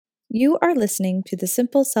You are listening to the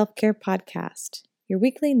Simple Self-Care Podcast, your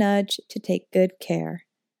weekly nudge to take good care.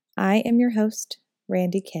 I am your host,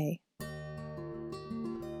 Randy Kay.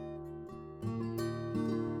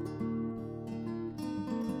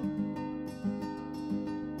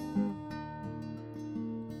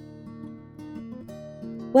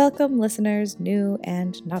 Welcome, listeners, new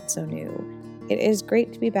and not so new. It is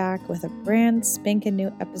great to be back with a brand spanking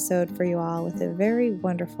new episode for you all with a very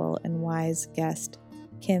wonderful and wise guest,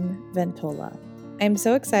 Kim Ventola. I am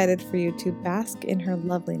so excited for you to bask in her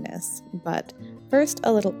loveliness, but first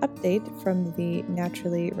a little update from the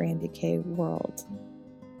Naturally Randy Kay world.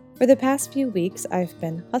 For the past few weeks, I've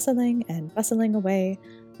been hustling and bustling away,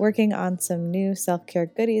 working on some new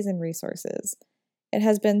self-care goodies and resources. It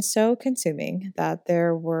has been so consuming that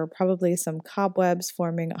there were probably some cobwebs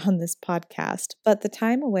forming on this podcast, but the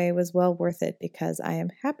time away was well worth it because I am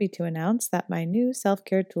happy to announce that my new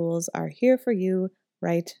self-care tools are here for you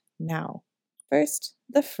right now. First,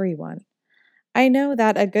 the free one. I know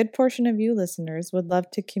that a good portion of you listeners would love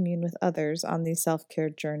to commune with others on the self-care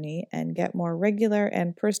journey and get more regular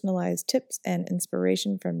and personalized tips and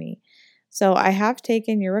inspiration from me. So I have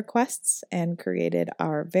taken your requests and created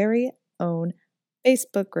our very own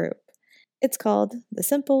Facebook group. It's called the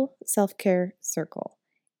Simple Self-Care Circle,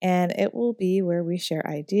 and it will be where we share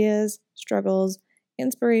ideas, struggles,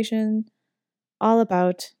 inspiration, all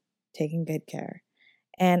about taking good care.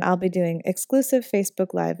 And I'll be doing exclusive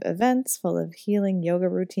Facebook Live events full of healing yoga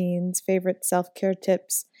routines, favorite self-care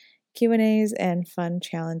tips, Q&As, and fun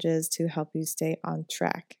challenges to help you stay on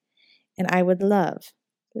track. And I would love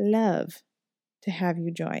to have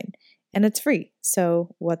you join. And it's free,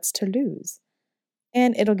 so what's to lose?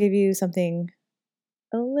 And it'll give you something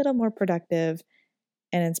a little more productive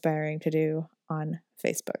and inspiring to do on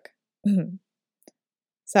Facebook.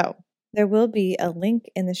 So, there will be a link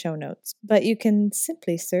in the show notes, but you can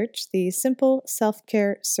simply search the Simple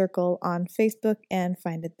Self-Care Circle on Facebook and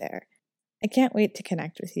find it there. I can't wait to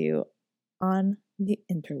connect with you on the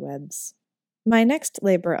interwebs. My next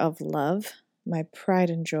labor of love, my pride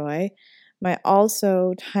and joy, my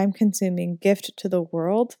also time-consuming gift to the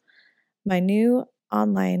world, my new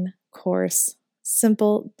online course,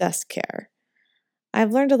 Simple Desk Care.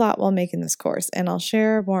 I've learned a lot while making this course, and I'll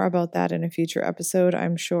share more about that in a future episode,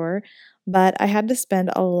 I'm sure, but I had to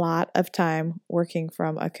spend a lot of time working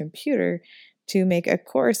from a computer to make a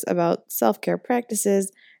course about self-care practices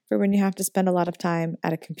for when you have to spend a lot of time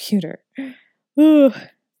at a computer. Ooh.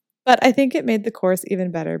 But I think it made the course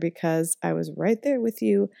even better because I was right there with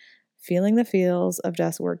you, feeling the feels of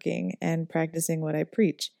desk working and practicing what I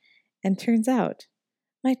preach. And turns out,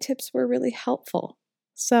 my tips were really helpful.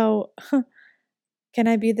 So, can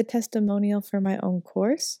I be the testimonial for my own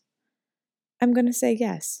course? I'm going to say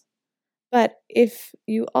yes. But if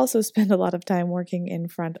you also spend a lot of time working in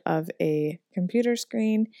front of a computer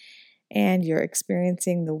screen and you're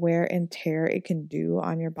experiencing the wear and tear it can do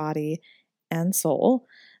on your body and soul,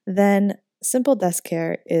 then Simple Desk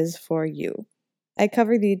Care is for you. I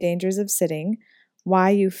cover the dangers of sitting,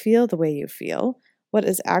 why you feel the way you feel, what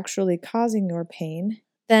is actually causing your pain.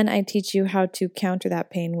 Then I teach you how to counter that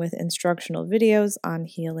pain with instructional videos on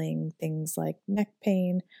healing things like neck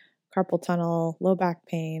pain, carpal tunnel, low back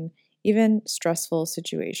pain, even stressful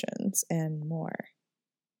situations, and more.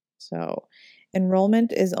 So,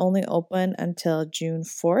 enrollment is only open until June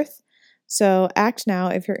 4th. So, act now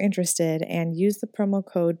if you're interested and use the promo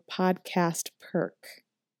code PODCASTPERK,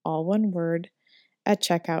 all one word, at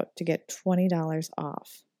checkout to get $20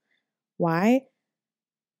 off. Why?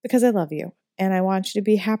 Because I love you and I want you to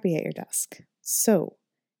be happy at your desk. So,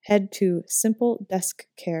 head to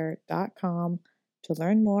simpledeskcare.com to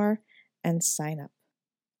learn more and sign up.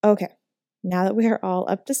 Okay, now that we are all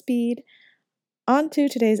up to speed, on to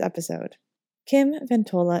today's episode. Kim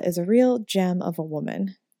Ventola is a real gem of a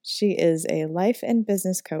woman. She is a life and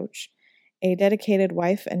business coach, a dedicated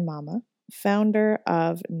wife and mama, founder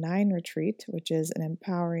of Nine Retreat, which is an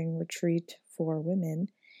empowering retreat for women,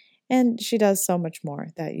 and she does so much more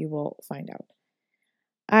that you will find out.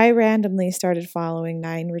 I randomly started following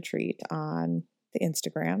Nine Retreat on the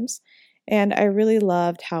Instagrams, and I really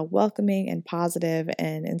loved how welcoming and positive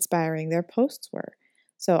and inspiring their posts were.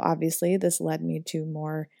 So obviously this led me to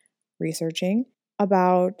more researching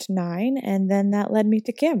about Nine, and then that led me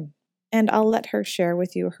to Kim. And I'll let her share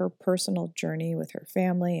with you her personal journey with her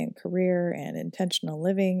family and career and intentional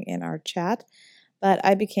living in our chat, but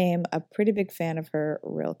I became a pretty big fan of her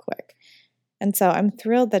real quick. And so I'm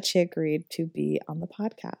thrilled that she agreed to be on the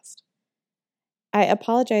podcast. I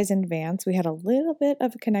apologize in advance. We had a little bit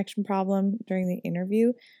of a connection problem during the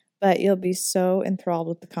interview, but you'll be so enthralled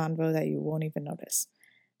with the convo that you won't even notice.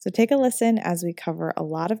 So take a listen as we cover a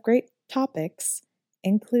lot of great topics,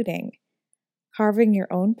 including carving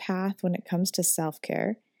your own path when it comes to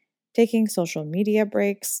self-care, taking social media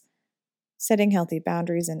breaks, setting healthy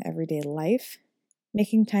boundaries in everyday life,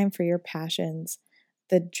 making time for your passions,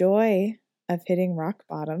 the joy of hitting rock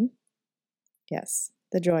bottom. Yes,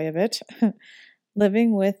 the joy of it.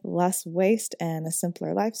 Living with less waste and a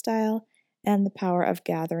simpler lifestyle, and the power of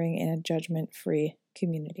gathering in a judgment-free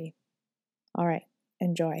community. All right,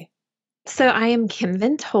 enjoy. So I am Kim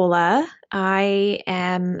Ventola. I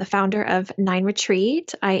am the founder of Nine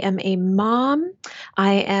Retreat. I am a mom.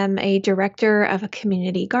 I am a director of a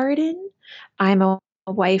community garden. I'm a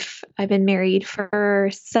wife. I've been married for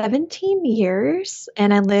 17 years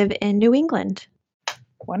and I live in New England.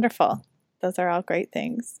 Wonderful. Those are all great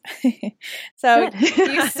things. So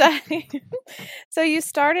you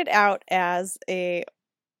started out as a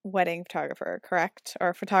wedding photographer, correct?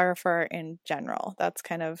 Or photographer in general. That's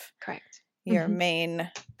kind of correct. Your main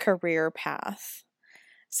career path.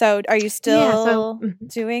 So are you still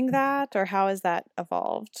doing that, or how has that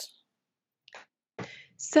evolved?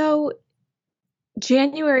 So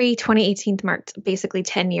January 2018 marked basically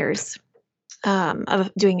 10 years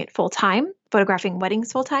of doing it full time, photographing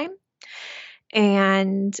weddings full time.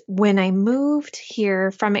 And when I moved here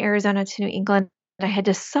from Arizona to New England, I had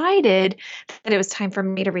decided that it was time for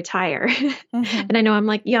me to retire. And I know I'm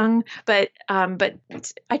like young, but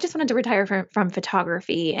I just wanted to retire from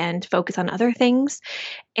photography and focus on other things.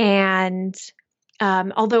 And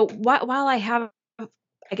although while I have,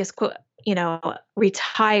 I guess, quote,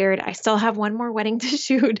 retired, I still have one more wedding to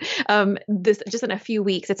shoot. This just in a few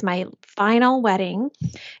weeks. It's my final wedding,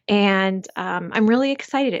 and I'm really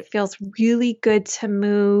excited. It feels really good to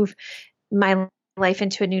move my life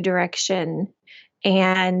into a new direction.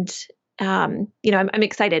 And I'm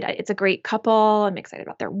excited. It's a great couple. I'm excited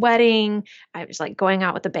about their wedding. I'm just like going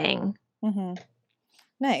out with a bang.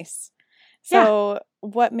 Nice. So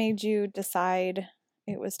what made you decide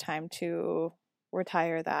it was time to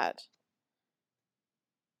retire that?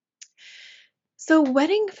 So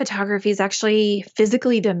wedding photography is actually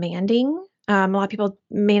physically demanding. A lot of people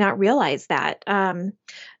may not realize that.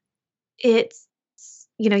 It's,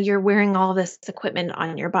 you're wearing all this equipment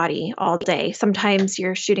on your body all day. Sometimes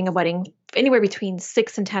you're shooting a wedding anywhere between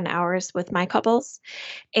 6 and 10 hours with my couples.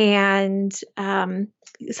 And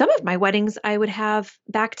some of my weddings I would have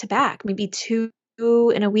back to back, maybe 2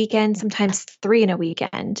 in a weekend, sometimes 3 in a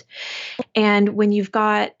weekend. And when you've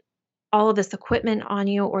got all of this equipment on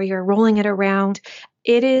you or you're rolling it around,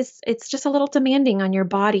 it's just a little demanding on your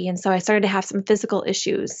body. And so I started to have some physical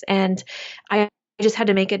issues, and I just had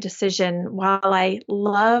to make a decision. While I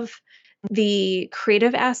love the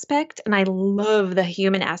creative aspect and I love the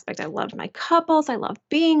human aspect, I loved my couples, I love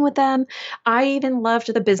being with them, I even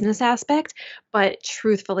loved the business aspect, but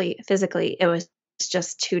truthfully, physically, it was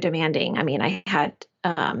just too demanding. I mean, I had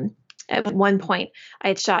at one point, I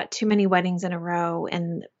had shot too many weddings in a row,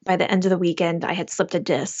 and by the end of the weekend, I had slipped a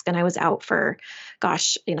disc, and I was out for,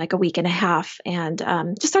 like a week and a half, and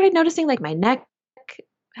just started noticing like my neck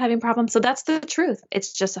having problems. So that's the truth.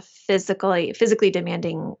 It's just a physically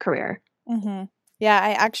demanding career. Yeah,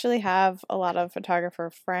 I actually have a lot of photographer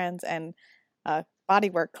friends and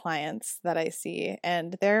bodywork clients that I see,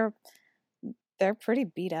 and they're pretty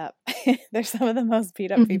beat up. They're some of the most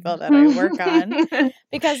beat up people that I work on,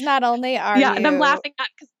 because not only are you... and I'm laughing not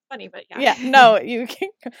because it's funny, but no, you can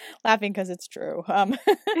laughing because it's true.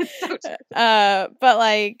 It's so true. But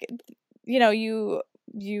like, you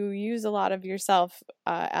use a lot of yourself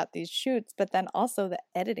at these shoots, but then also the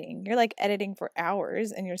editing. You're like editing for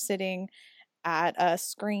hours, and you're sitting at a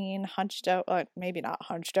screen hunched over, maybe not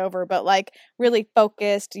hunched over, but like really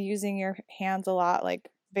focused, using your hands a lot, like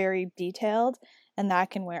very detailed, and that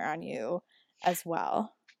can wear on you as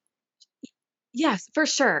well. Yes, for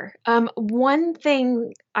sure. One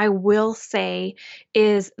thing I will say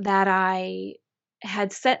is that I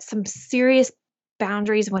had set some serious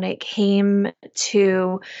boundaries when it came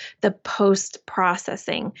to the post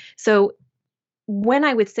processing. So when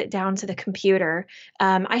I would sit down to the computer,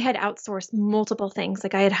 I had outsourced multiple things.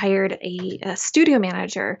 Like I had hired a studio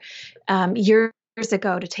manager years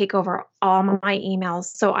ago to take over all my emails.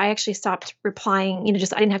 So I actually stopped replying, I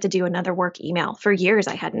didn't have to do another work email. For years,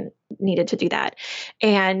 I hadn't needed to do that.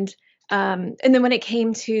 And then when it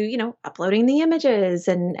came to, uploading the images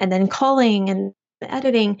and then culling and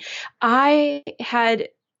editing, I had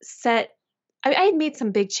made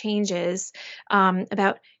some big changes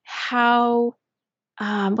about how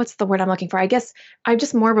what's the word I'm looking for? I guess I'm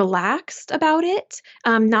just more relaxed about it,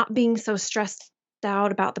 not being so stressed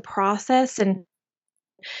out about the process and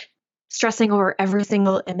stressing over every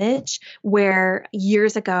single image, where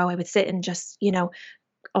years ago I would sit and just,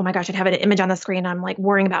 oh my gosh, I'd have an image on the screen. And I'm like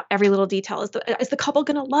worrying about every little detail. Is the couple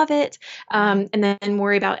going to love it? And then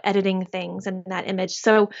worry about editing things in that image.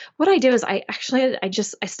 So what I do is I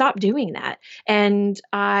stopped doing that. And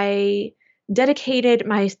I dedicated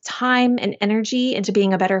my time and energy into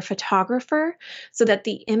being a better photographer so that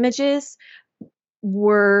the images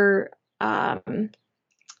were, the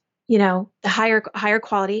higher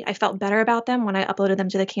quality. I felt better about them when I uploaded them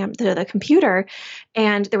to the computer,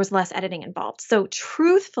 and there was less editing involved. So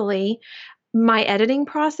truthfully, my editing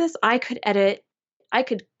process, I could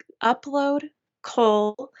upload,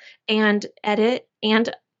 cull, and edit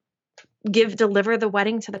and deliver the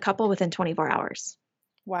wedding to the couple within 24 hours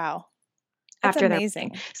Wow. That's after their amazing.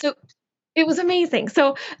 wedding. So it was amazing.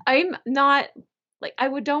 So I'm not like,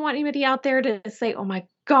 don't want anybody out there to say, oh my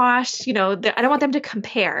gosh, I don't want them to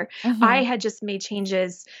compare. I had just made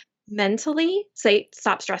changes mentally,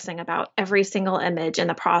 stop stressing about every single image in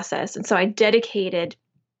the process. And so I dedicated,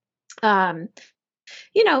 the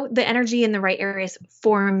energy in the right areas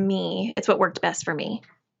for me. It's what worked best for me.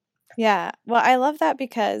 Yeah. Well, I love that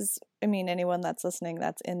because, I mean, anyone that's listening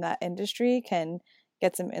that's in that industry can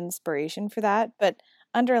get some inspiration for that. But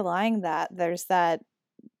underlying that, there's that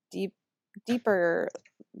deeper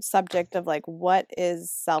subject of like, what is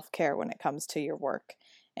self-care when it comes to your work,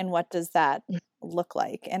 and what does that look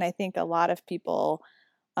like? And I think a lot of people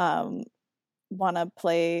want to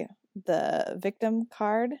play the victim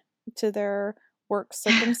card to their work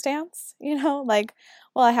circumstance, like,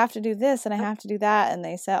 well, I have to do this and I have to do that. And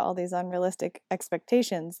they set all these unrealistic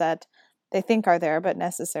expectations that they think are there, but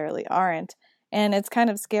necessarily aren't. And it's kind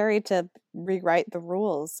of scary to rewrite the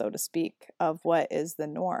rules, so to speak, of what is the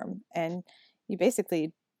norm. And you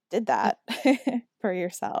basically did that for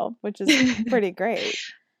yourself, which is pretty great.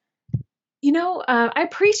 I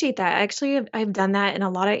appreciate that. Actually, I've done that in a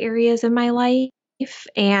lot of areas in my life.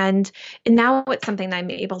 And now it's something that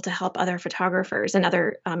I'm able to help other photographers and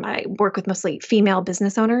I work with mostly female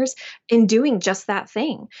business owners in doing just that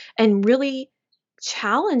thing, and really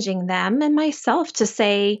challenging them and myself to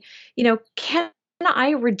say, can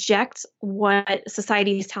I reject what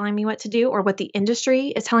society is telling me what to do, or what the industry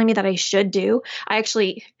is telling me that I should do?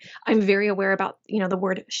 I'm very aware about, the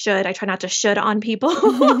word should. I try not to should on people.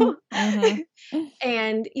 Mm-hmm.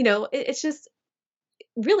 And, it's just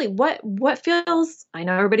really what feels, I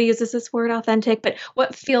know everybody uses this word authentic, but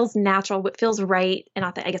what feels natural, what feels right and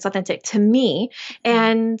authentic to me.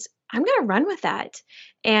 And I'm going to run with that.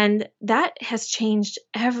 And that has changed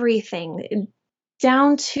everything,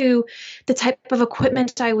 down to the type of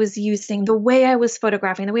equipment I was using, the way I was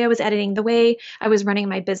photographing, the way I was editing, the way I was running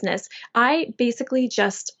my business. I basically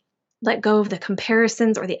just let go of the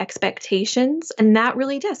comparisons or the expectations. And that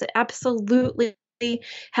really does. It absolutely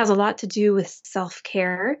has a lot to do with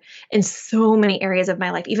self-care in so many areas of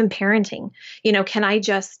my life, even parenting. Can I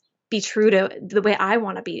just be true to the way I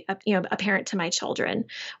want to be, a parent to my children,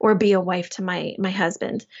 or be a wife to my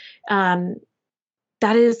husband?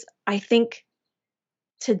 That is, I think,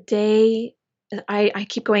 today, I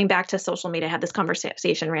keep going back to social media. I had this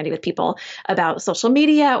conversation, Randy, with people about social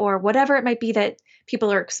media or whatever it might be that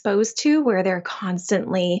people are exposed to, where they're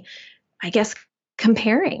constantly, I guess,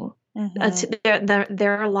 comparing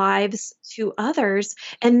their lives to others,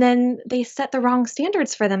 and then they set the wrong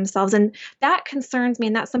standards for themselves. And that concerns me.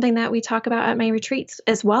 And that's something that we talk about at my retreats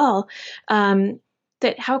as well.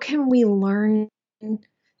 That how can we learn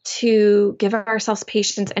to give ourselves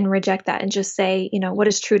patience and reject that, and just say, what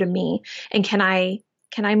is true to me, and can I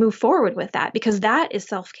move forward with that? Because that is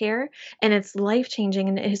self-care, and it's life-changing,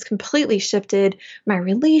 and it has completely shifted my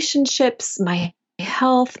relationships, my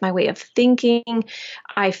health, my way of thinking.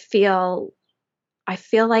 I feel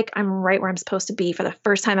like I'm right where I'm supposed to be for the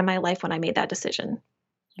first time in my life when I made that decision.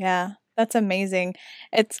 Yeah, that's amazing.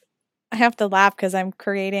 I have to laugh because I'm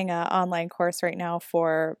creating an online course right now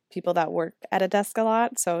for people that work at a desk a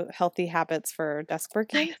lot. So healthy habits for desk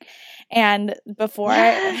working. And before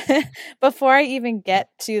I even get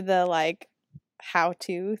to the like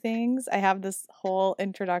how-to things, I have this whole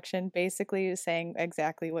introduction basically saying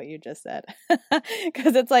exactly what you just said.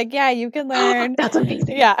 Because it's like, yeah, you can learn. That's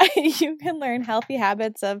amazing. Yeah, you can learn healthy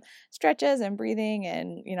habits of stretches and breathing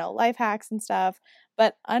and, life hacks and stuff.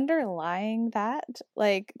 But underlying that,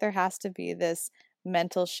 like, there has to be this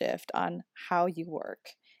mental shift on how you work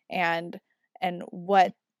and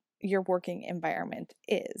what your working environment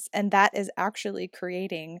is. And that is actually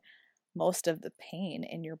creating most of the pain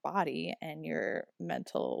in your body and your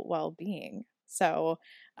mental well-being. So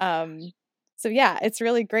yeah, it's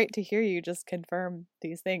really great to hear you just confirm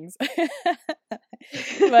these things.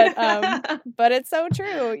 But it's so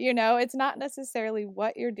true, it's not necessarily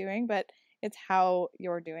what you're doing, but it's how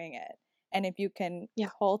you're doing it. And if you can Yeah.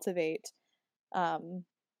 cultivate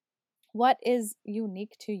what is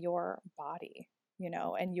unique to your body,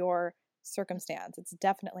 and your circumstance, it's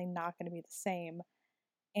definitely not going to be the same.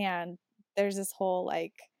 And there's this whole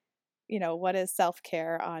like, what is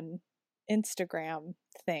self-care on Instagram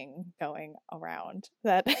thing going around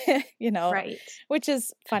that, Right. which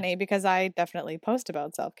is funny because I definitely post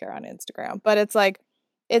about self-care on Instagram, but it's like,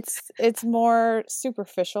 it's more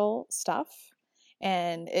superficial stuff,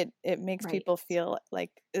 and it makes Right. people feel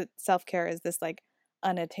like self-care is this like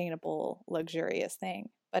unattainable, luxurious thing,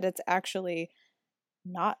 but it's actually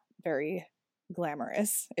not very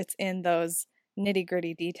glamorous. It's in those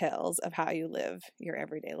nitty-gritty details of how you live your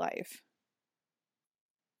everyday life.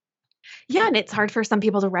 Yeah, and it's hard for some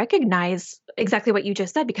people to recognize exactly what you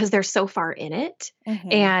just said because they're so far in it,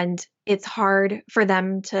 Mhm. and it's hard for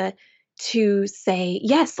them to say,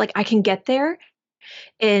 "Yes, like I can get there."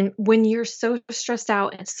 And when you're so stressed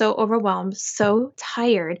out and so overwhelmed, so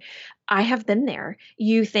tired, I have been there.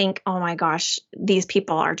 You think, "Oh my gosh, these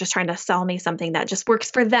people are just trying to sell me something that just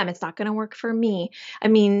works for them. It's not going to work for me." I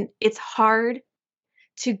mean, it's hard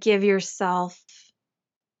to give yourself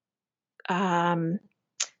um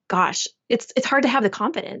gosh, it's hard to have the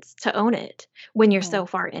confidence to own it when you're Mhm. so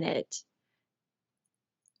far in it.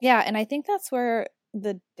 Yeah, and I think that's where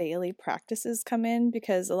the daily practices come in,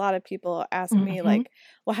 because a lot of people ask me Mhm. like,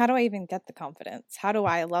 "Well, how do I even get the confidence? How do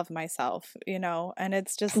I love myself?" And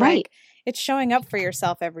it's just Right. like it's showing up for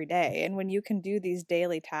yourself every day. And when you can do these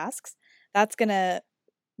daily tasks, that's going to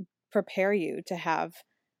prepare you to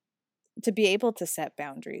be able to set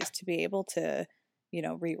boundaries, to be able to,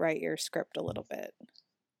 rewrite your script a little bit.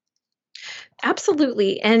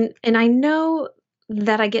 Absolutely. And I know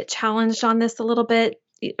that I get challenged on this a little bit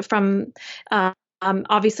from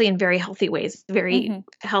obviously in very healthy ways, very Mhm.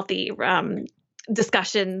 healthy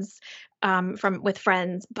discussions from with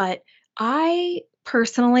friends, but I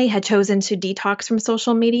personally had chosen to detox from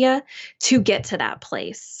social media to get to that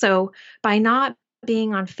place. So by not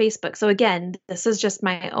being on Facebook. So again, this is just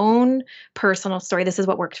my own personal story. This is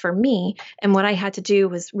what worked for me. And what I had to do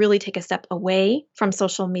was really take a step away from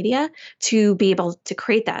social media to be able to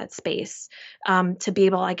create that space, to be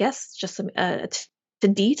able, I guess, just to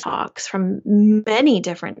detox from many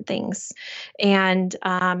different things. And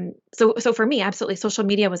so for me, absolutely, social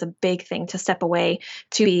media was a big thing to step away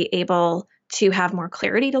to be able to have more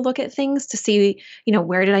clarity to look at things, to see,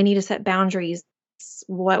 where did I need to set boundaries?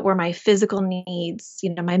 What were my physical needs,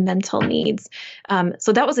 my mental needs?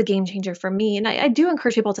 So that was a game changer for me. And I do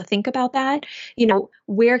encourage people to think about that.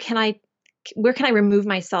 Where can I remove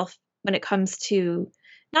myself when it comes to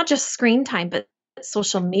not just screen time, but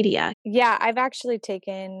social media? Yeah, I've actually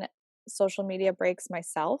taken social media breaks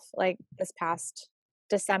myself. Like this past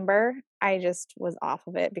December, I just was off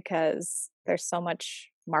of it because there's so much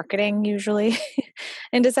marketing usually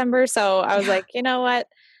in December. So I was Yeah. like, you know what?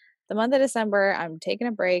 The month of December, I'm taking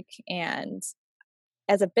a break. And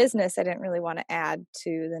as a business, I didn't really want to add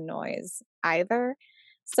to the noise either.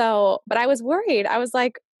 So, but I was worried. I was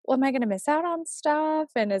like, well, am I going to miss out on stuff?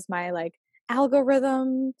 And is my like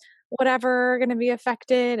algorithm, whatever, going to be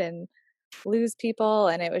affected? And lose people?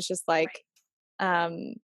 And it was just like, Right.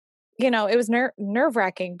 um it was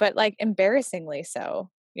nerve-wracking, but like embarrassingly so,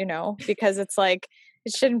 because it's like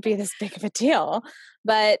it shouldn't be this big of a deal,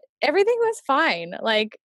 but everything was fine.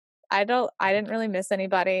 Like I didn't really miss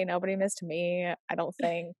anybody, nobody missed me, I don't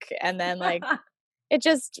think. And then like it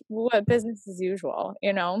just what business as usual.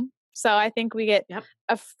 So I think we get Yep.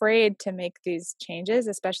 afraid to make these changes,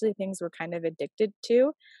 especially things we're kind of addicted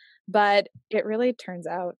to, but it really turns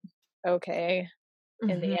out okay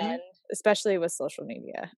in the Mhm. end, especially with social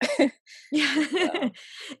media. Yeah. So,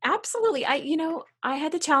 Absolutely. I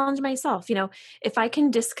had to challenge myself, if I can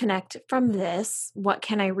disconnect from this, what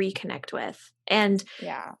can I reconnect with? And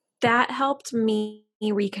yeah. that helped me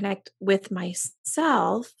reconnect with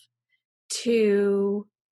myself to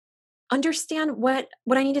understand what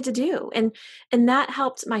I needed to do. And that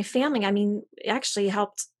helped my family. I mean, it actually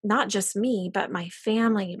helped not just me, but my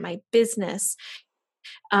family, my business.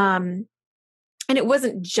 Um and it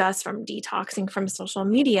wasn't just from detoxing from social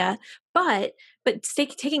media, but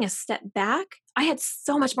taking a step back, I had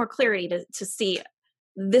so much more clarity to see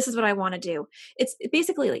this is what I want to do. It's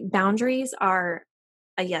basically like boundaries are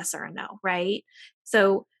a yes or a no, right?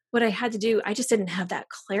 So what I had to do, I just didn't have that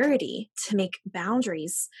clarity to make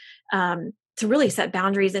boundaries, to really set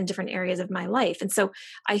boundaries in different areas of my life. And so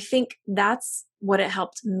I think that's what it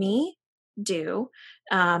helped me do.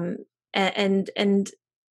 Um, and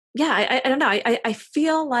yeah, I don't know. I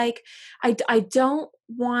feel like I don't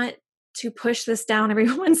want to push this down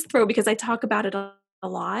everyone's throat because I talk about it a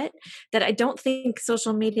lot, that I don't think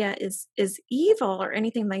social media is evil or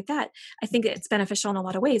anything like that. I think it's beneficial in a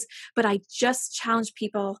lot of ways, but I just challenge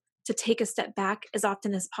people to take a step back as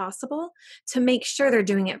often as possible to make sure they're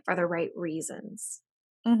doing it for the right reasons.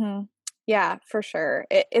 Mhm. Yeah, for sure.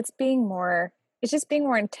 It's just being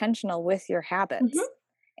more intentional with your Mhm. habits.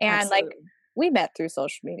 And, like, Absolutely. we met through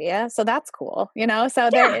social media, so that's cool, you know? So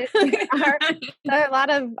Yeah. there are a lot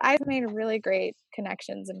of I've made really great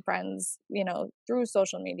connections and friends, you know, through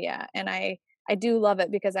social media, and I do love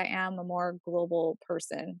it because I am a more global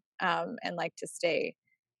person, and like to stay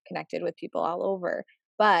connected with people all over.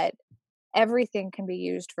 But everything can be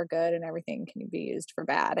used for good and everything can be used for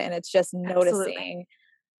bad, and it's just Absolutely. noticing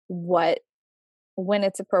what when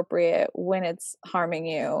it's appropriate, when it's harming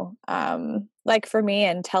you. Like for me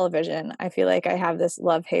in television, I feel like I have this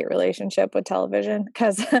love-hate relationship with television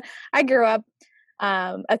because I grew up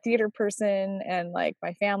a theater person and like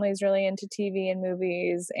my family's really into TV and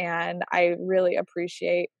movies, and I really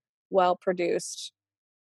appreciate well-produced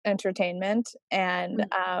entertainment. And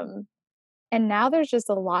now there's just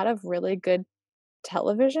a lot of really good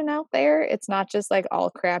television out there. It's not just like all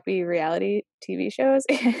crappy reality TV shows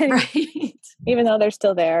anymore, Right. even though they're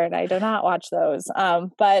still there and I do not watch those.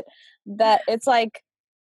 But that it's like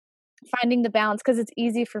finding the balance because it's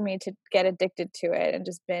easy for me to get addicted to it and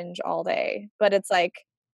just binge all day. But it's like,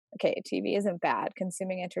 okay, TV isn't bad.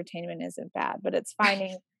 Consuming entertainment isn't bad, but it's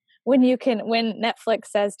finding when Netflix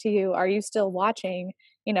says to you, "Are you still watching?"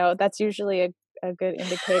 You know, that's usually a good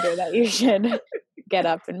indicator that you should get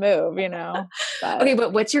up and move, you know. But Okay,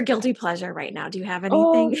 but what's your guilty pleasure right now? Do you have oh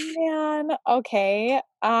anything? man, okay.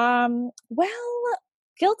 Well,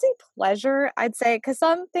 guilty pleasure, I'd say, because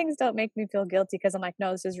some things don't make me feel guilty because I'm like,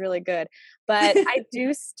 no, this is really good. But I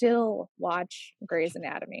do still watch Grey's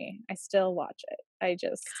Anatomy. I still watch it.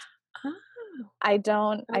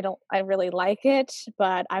 Oh, I really like it,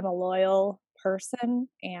 but I'm a loyal person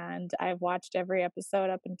and I've watched every episode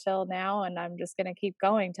up until now, and I'm just gonna keep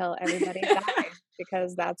going till everybody dies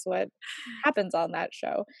because that's what happens on that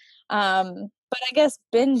show. But I guess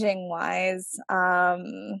binging wise,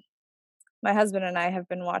 my husband and I have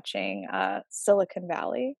been watching Silicon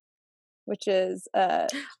Valley, which is a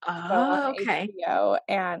show on oh, okay. HBO,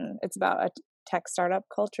 and it's about a tech startup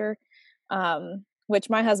culture, which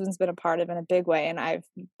my husband's been a part of in a big way, and I've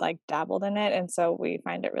like dabbled in it, and so we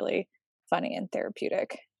find it really funny and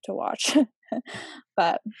therapeutic to watch.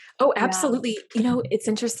 But Oh, yeah, absolutely. You know, it's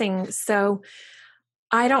interesting. So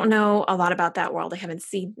I don't know a lot about that world. I haven't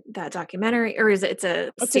seen that documentary, or is it? It's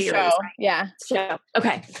a it's a series, show. Yeah. right? Show.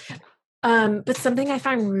 Okay. But something I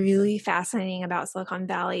find really fascinating about Silicon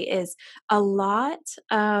Valley is a lot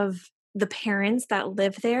of the parents that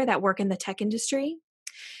live there that work in the tech industry.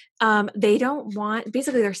 They don't want,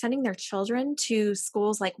 basically they're sending their children to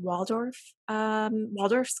schools like Waldorf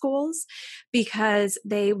schools, because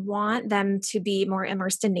they want them to be more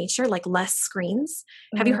immersed in nature, like less screens.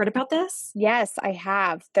 Have you Mhm. heard about this? Yes, I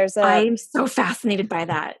have. There's a I'm so fascinated by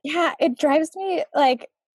that. yeah, it drives me like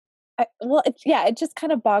well, it just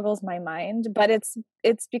kind of boggles my mind, but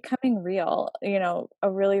it's becoming real, you know,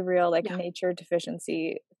 a really real like Yeah. nature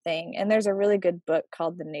deficiency thing. And there's a really good book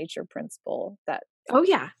called The Nature Principle that Oh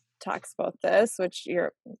yeah. talks about this, which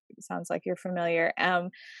you're sounds like you're familiar.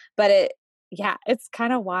 But yeah, it's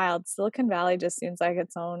kind of wild. Silicon Valley just seems like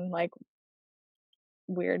its own like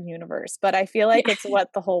weird universe, but I feel like Yeah. it's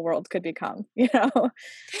what the whole world could become, you know?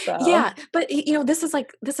 So, Yeah, but you know, this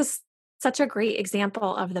is such a great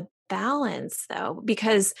example of the balance though,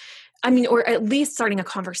 because I mean, or at least starting a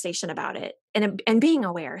conversation about it and being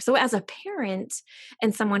aware. So as a parent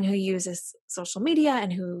and someone who uses social media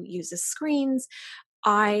and who uses screens,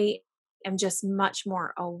 I am just much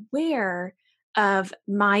more aware of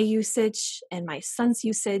my usage and my son's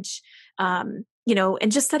usage, you know,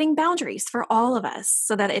 and just setting boundaries for all of us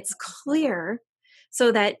so that it's clear,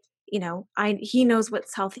 so that, you know, he knows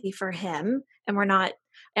what's healthy for him, and we're not,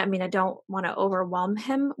 I mean, I don't want to overwhelm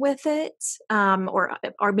him with it,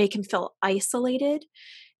 or make him feel isolated.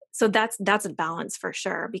 So that's a balance for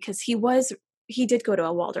sure, because he did go to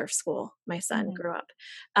a Waldorf school. My son mhm. grew up,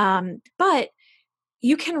 but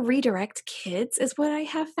you can redirect kids is what I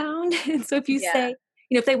have found. And so if you Yeah, say,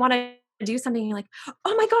 you know, if they want to do something, you're like,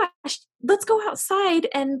 oh my gosh, let's go outside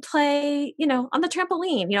and play, you know, on the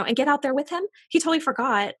trampoline, you know, and get out there with him. He totally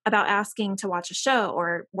forgot about asking to watch a show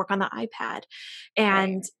or work on the iPad.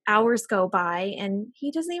 right. And hours go by and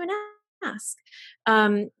he doesn't even ask.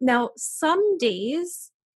 Now, some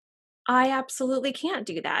days I absolutely can't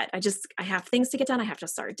do that. I have things to get done. I have to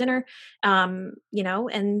start dinner,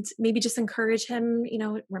 and maybe just encourage him,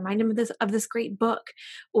 remind him of this great book,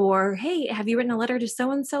 or, hey, have you written a letter to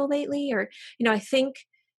so-and-so lately? Or, I think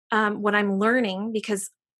what I'm learning, because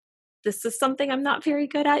this is something I'm not very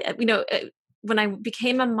good at, when I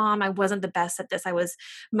became a mom, I wasn't the best at this. I was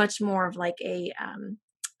much more of like a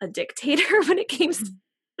dictator when it came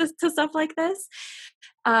to stuff like this.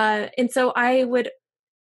 And so I would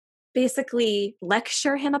basically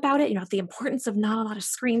lecture him about it, the importance of not a lot of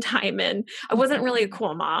screen time. And I wasn't really a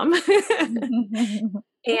cool mom.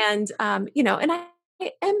 And, and I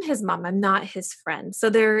am his mom. I'm not his friend. So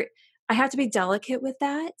I have to be delicate with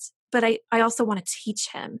that. But I also want to teach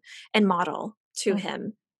him and model to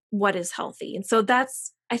him what is healthy. And so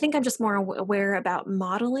I think I'm just more aware about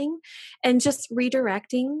modeling and just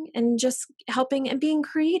redirecting and just helping and being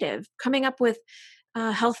creative, coming up with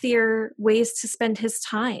healthier ways to spend his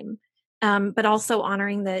time, but also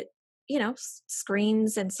honoring that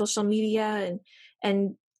screens and social media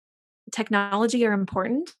and technology are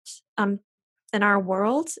important in our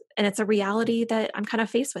world, and it's a reality that I'm kind of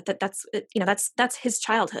faced with. That's his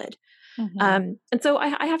childhood, and so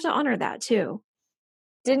I have to honor that too.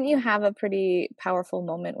 Didn't you have a pretty powerful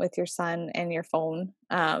moment with your son and your phone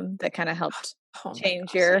that kind of helped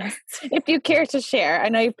change your? Yes. If you care to share, I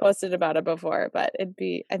know you've posted about it before, but I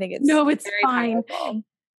think it's no, it's very fine. powerful.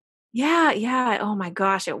 Yeah. Oh my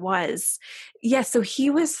gosh, it was. Yeah. So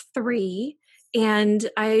he was 3, and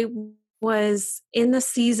I was in the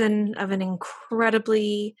season of an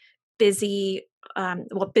incredibly busy,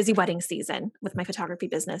 busy wedding season with my photography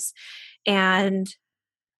business. And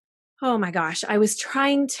oh my gosh, I was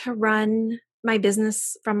trying to run my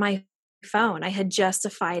business from my phone. I had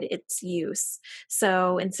justified its use.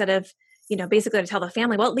 So instead of, basically to tell the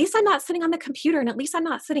family, well, at least I'm not sitting on the computer, and at least I'm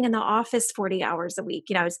not sitting in the office 40 hours a week,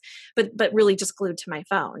 but really just glued to my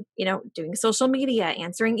phone, doing social media,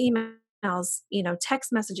 answering emails,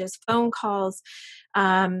 text messages, phone calls,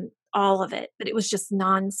 all of it. But it was just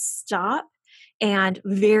nonstop and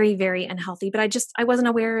very, very unhealthy. But I wasn't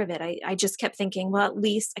aware of it. I just kept thinking, well,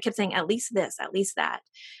 I kept saying, at least this, at least that.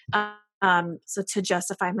 So to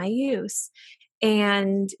justify my use.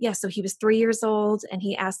 And yeah, so he was 3 years old, and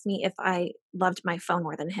he asked me if I loved my phone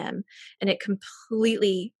more than him. And it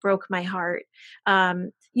completely broke my heart.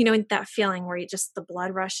 And that feeling where the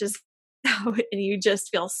blood rushes out and you just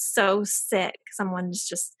feel so sick. Someone's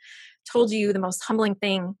just told you the most humbling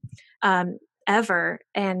thing ever.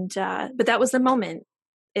 And but that was the moment.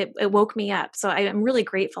 It woke me up. So I am really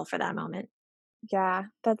grateful for that moment. Yeah,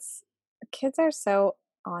 kids are so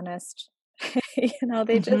honest.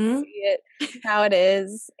 They just Hmm. see it how it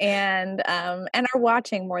is, and are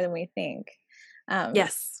watching more than we think. Um,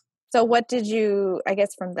 Yes. so what did you, I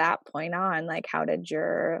guess from that point on, like how did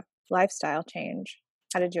your lifestyle change?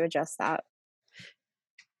 How did you adjust that?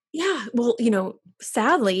 Yeah. Well,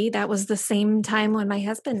 sadly, that was the same time when my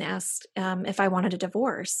husband asked if I wanted a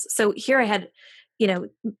divorce. So here I had,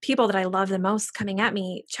 people that I love the most coming at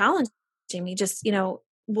me, challenging me, just,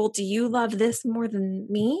 well, do you love this more than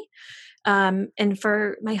me? And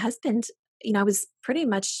for my husband, I was pretty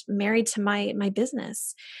much married to my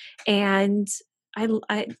business, and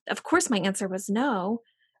I of course my answer was no.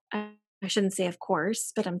 I shouldn't say of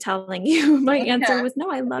course, but I'm telling you, my answer was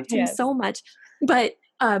no. I loved him Yes. so much, but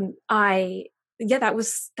I yeah, that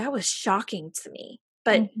was shocking to me.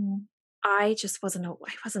 But Mhm. I just I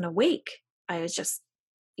wasn't awake. I was just,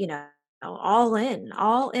 you know, all in,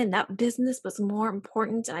 all in. That business was more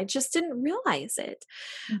important, and I just didn't realize it.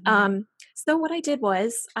 Mhm. Um, so what I did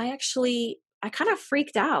was I kind of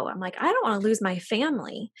freaked out. I'm like, I don't want to lose my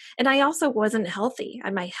family. And I also wasn't healthy,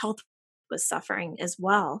 and my health was suffering as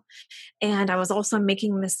well. And I was also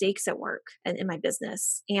making mistakes at work and in my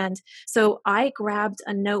business. And so I grabbed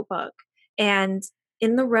a notebook, and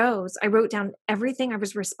in the rows, I wrote down everything I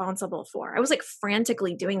was responsible for. I was like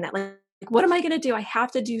frantically doing that. Like, what am I going to do? I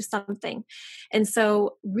have to do something. And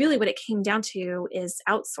so, really, what it came down to is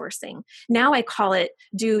outsourcing. Now I call it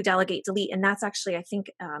do, delegate, delete. And that's actually, I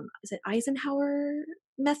think, is it Eisenhower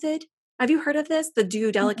method? Have you heard of this? The do,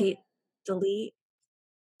 Mhm. delegate, delete?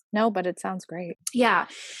 No, but it sounds great. Yeah,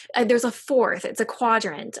 there's a fourth. It's a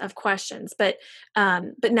quadrant of questions, but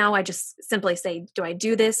now I just simply say, do I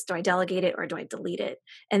do this? Do I delegate it, or do I delete it?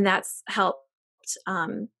 And that's helped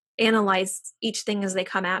analyze each thing as they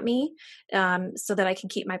come at me, so that I can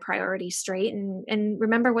keep my priorities straight and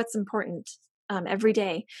remember what's important every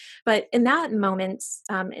day. But in that moment,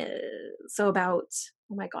 so about,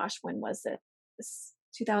 oh my gosh, when was it? This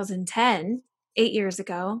 2010, 8 years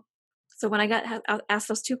ago. So when I got asked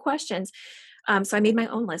those 2 questions, So I made my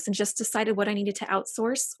own list and just decided what I needed to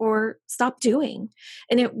outsource or stop doing.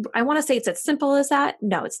 And I want to say it's as simple as that.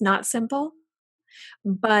 No, it's not simple,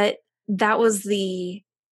 but that was the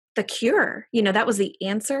cure. That was the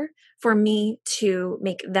answer for me to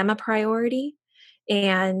make them a priority.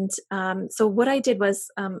 And so what I did was,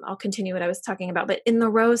 I'll continue what I was talking about, but in the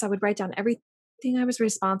rows, I would write down everything I was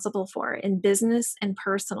responsible for in business and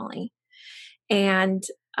personally. And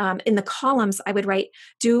in the columns, I would write,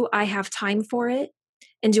 do I have time for it?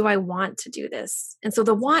 And do I want to do this? And so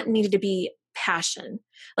the want needed to be passion.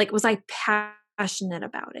 Like, was I passionate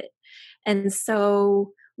about it? And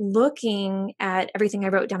so looking at everything I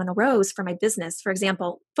wrote down in the rows for my business, for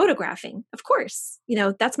example, photographing, of course,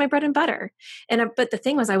 that's my bread and butter. But the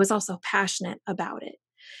thing was, I was also passionate about it.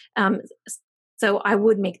 Um, so I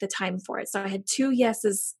would make the time for it. So I had 2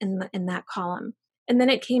 yeses in that column. And then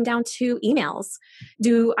it came down to emails.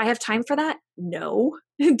 Do I have time for that? No.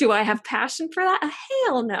 Do I have passion for that?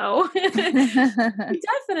 Hell no. I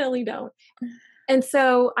definitely don't. And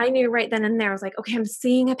so I knew right then and there, I was like, okay, I'm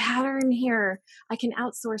seeing a pattern here. I can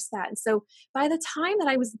outsource that. And so by the time that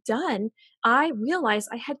I was done, I realized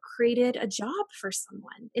I had created a job for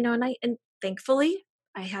someone, and thankfully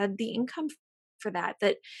I had the income for that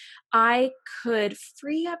I could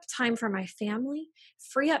free up time for my family,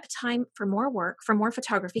 free up time for more work, for more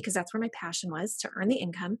photography, because that's where my passion was, to earn the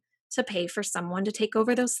income, to pay for someone to take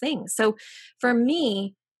over those things. So for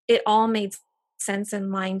me, it all made sense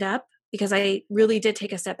and lined up because I really did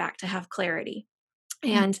take a step back to have clarity.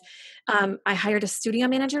 And I hired a studio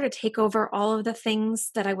manager to take over all of the things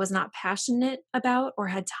that I was not passionate about or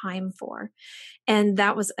had time for. And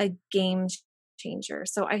that was a game changer.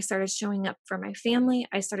 So I started showing up for my family.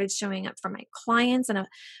 I started showing up for my clients in a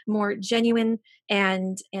more genuine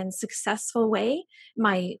and successful way.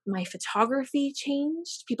 My photography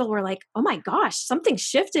changed. People were like, "Oh my gosh, something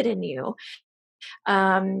shifted in you."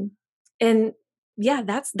 And yeah,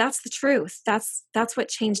 that's the truth. That's what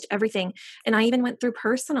changed everything. And I even went through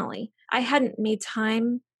personally. I hadn't made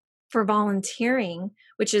time for volunteering,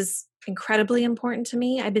 which is incredibly important to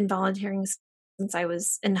me. I've been volunteering since I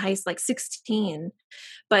was in high school, like 16.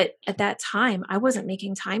 But at that time, I wasn't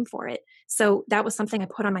making time for it. So that was something I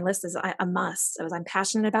put on my list as a must. I'm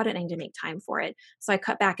passionate about it and I need to make time for it. So I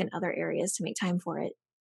cut back in other areas to make time for it.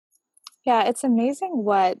 Yeah, it's amazing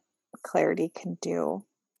what clarity can do.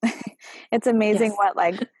 It's amazing Yes.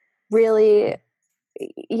 what really,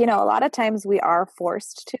 a lot of times we are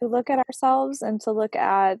forced to look at ourselves and to look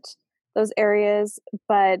at those areas,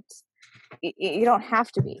 but you don't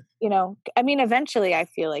have to be, I mean, eventually I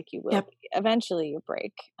feel like you will Yep. be. Eventually you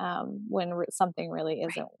break when something really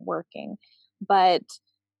isn't working, but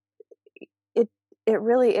it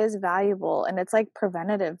really is valuable, and it's like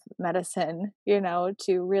preventative medicine,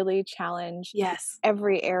 to really challenge Yes.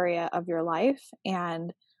 every area of your life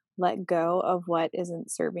and let go of what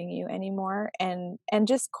isn't serving you anymore, and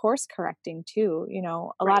just course correcting too. A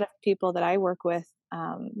lot Right. of people that I work with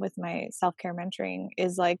my self-care mentoring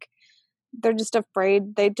is like, they're just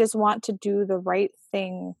afraid. They just want to do the right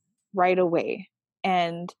thing right away,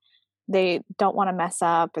 and they don't want to mess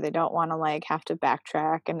up, or they don't want to have to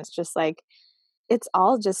backtrack, and it's just like, it's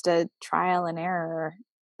all just a trial and error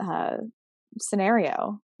uh,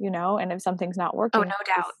 scenario, and if something's not Oh, working, no just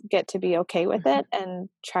doubt. get to be okay with it and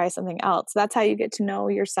try something else. That's how you get to know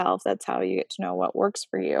yourself. That's how you get to know what works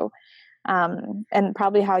for you. And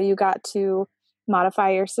probably how you got to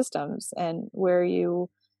modify your systems, and where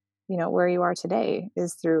where you are today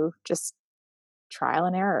is through just trial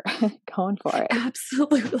and error, going for it.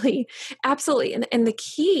 Absolutely. Absolutely. And the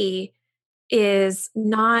key is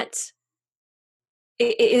not,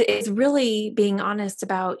 it's really being honest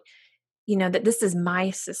about, that this is my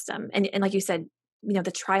system. And like you said,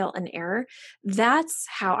 the trial and error, that's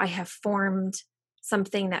how I have formed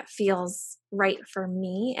something that feels right for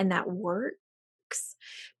me and that works.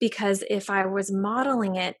 Because if I was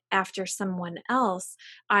modeling it after someone else,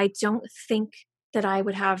 I don't think that I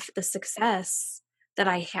would have the success that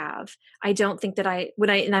I have. I don't think that I would,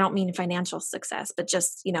 and I don't mean financial success, but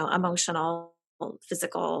just, emotional,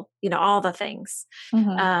 physical, all the things.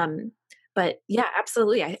 Mhm. But yeah,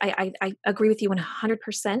 absolutely. I agree with you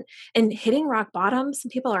 100%. And hitting rock bottom, some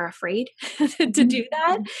people are afraid to do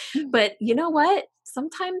that. But you know what?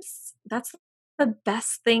 Sometimes that's the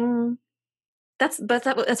best thing. That's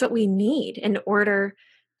what we need in order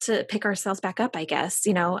to pick ourselves back up, I guess.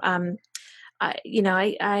 I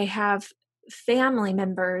have family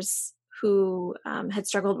members who had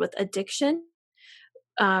struggled with addiction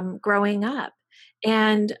growing up.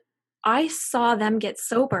 And I saw them get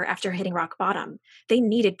sober after hitting rock bottom. They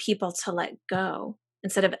needed people to let go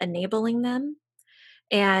instead of enabling them.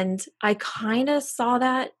 And I kind of saw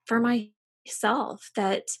that for myself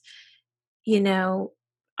that, you know,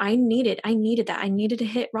 I needed that. I needed to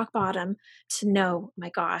hit rock bottom to know, my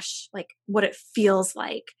gosh, like what it feels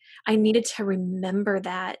like. I needed to remember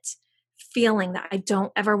that feeling that I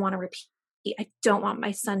don't ever want to repeat. I don't want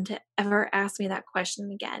my son to ever ask me that question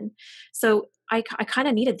again. So I kind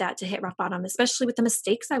of needed that to hit rock bottom, especially with the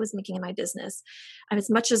mistakes I was making in my business. And as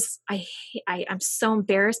much as I'm so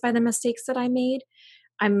embarrassed by the mistakes that I made,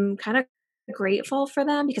 I'm kind of grateful for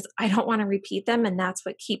them because I don't want to repeat them. And that's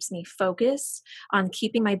what keeps me focused on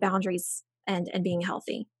keeping my boundaries and being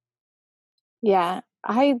healthy. Yeah.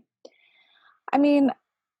 I mean,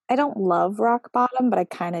 I don't love rock bottom, but I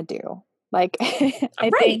kind of do. Like, I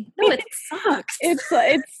Right. think No, it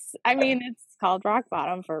sucks. I mean, it's called rock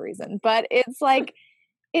bottom for a reason, but it's like,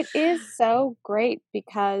 it is so great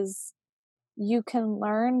because you can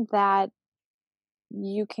learn that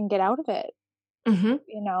you can get out of it, Hmm.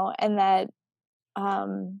 and that,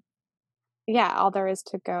 um, yeah, all there is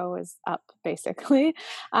to go is up, basically.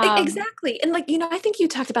 Um, Exactly. And like, I think you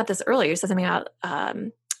talked about this earlier. You said something about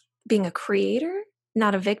being a creator,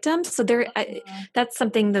 not a victim. So mhm, that's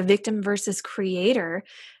something, the victim versus creator,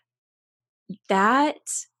 that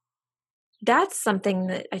that's something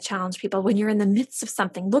that I challenge people when you're in the midst of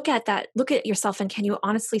something. Look at that, look at yourself, and can you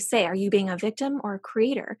honestly say, are you being a victim or a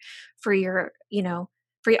creator for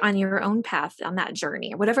on your own path on that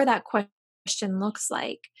journey or whatever that question looks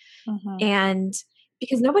like? mhm, And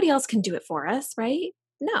because nobody else can do it for us, right?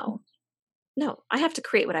 No, I have to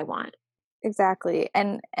create what I want. exactly.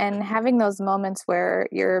 And having those moments where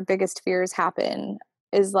your biggest fears happen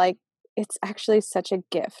is like, it's actually such a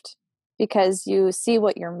gift because you see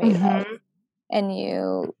what you're made of, Hmm. and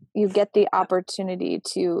you get the opportunity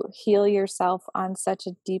to heal yourself on such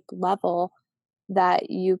a deep level that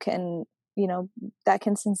you can, that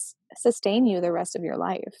can sustain you the rest of your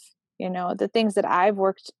life. The things that I've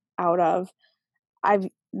worked out of, I've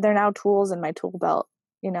they're now tools in my tool belt,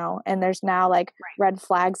 and there's now like red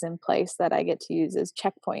flags in place that I get to use as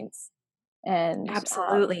checkpoints. And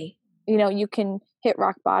Absolutely. you can hit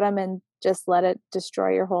rock bottom and just let it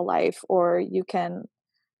destroy your whole life, or you can,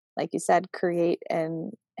 like you said, create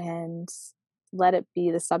and let it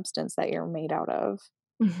be the substance that you're made out of,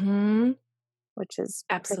 Hmm. which is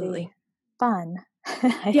pretty Absolutely. fun,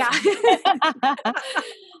 I Yeah. think.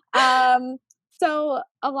 um, so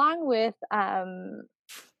along with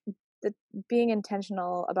the being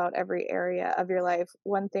intentional about every area of your life,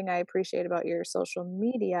 one thing I appreciate about your social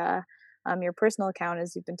media, your personal account,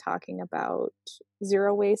 is you've been talking about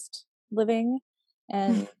zero waste living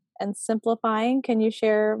and simplifying. Can you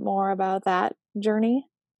share more about that journey?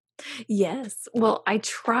 Yes. Well, I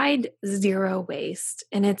tried zero waste,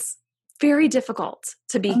 and it's very difficult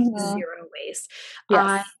to be Mhm. zero waste.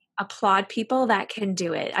 I Yes. applaud people that can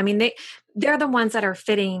do it. I mean, they're the ones that are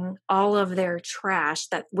fitting all of their trash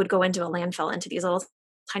that would go into a landfill into these little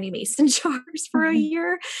tiny mason jars for a Mhm.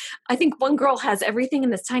 year. I think one girl has everything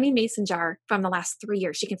in this tiny mason jar from the last 3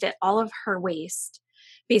 years. She can fit all of her waste,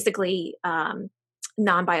 basically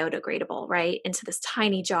non-biodegradable, right, into this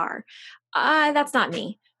tiny jar. That's not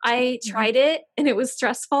me. I Mhm. tried it and it was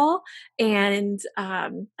stressful. And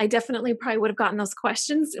I definitely probably would have gotten those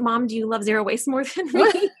questions. Mom, do you love zero waste more than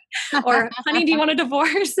me? Or, honey, do you want a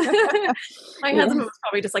divorce? My Yeah. husband was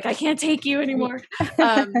probably just like, I can't take you anymore.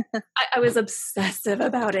 I was obsessive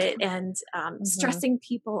about it and Mhm. stressing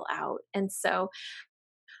people out. And so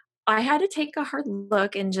I had to take a hard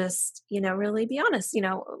look and just, really be honest,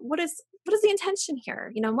 what is the intention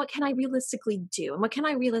here? What can I realistically do? And what can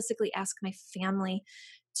I realistically ask my family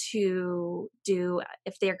to do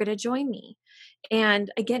if they're going to join me? And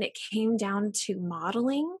again, it came down to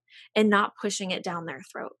modeling and not pushing it down their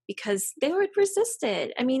throat because they would resist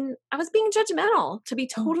it. I mean, I was being judgmental, to be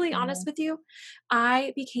totally honest Mhm. with you.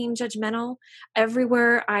 I became judgmental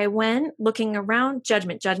everywhere I went, looking around,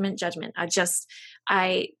 judgment, judgment, judgment. I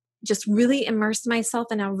just really immersed myself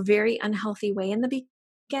in a very unhealthy way in the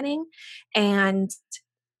beginning. And,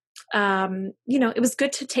 it was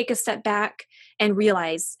good to take a step back and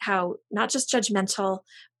realize how not just judgmental,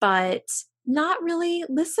 but not really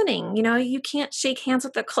listening. You can't shake hands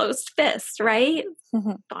with a closed fist, right?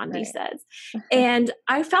 Bondi Right. says. And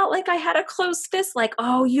I felt like I had a closed fist, like,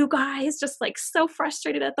 oh, you guys, just like so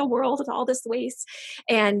frustrated at the world and all this waste.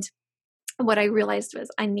 And what I realized was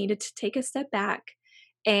I needed to take a step back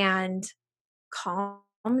and calm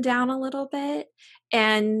down a little bit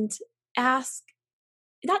and ask,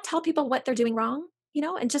 not tell people what they're doing wrong,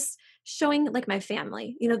 and just showing like my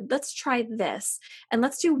family, let's try this and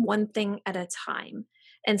let's do one thing at a time.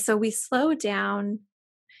 And so we slowed down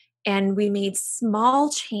and we made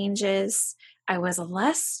small changes. I was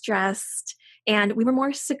less stressed, and we were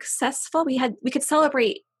more successful. We could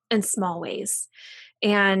celebrate in small ways.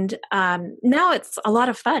 And now it's a lot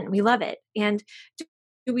of fun. We love it. And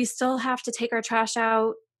do we still have to take our trash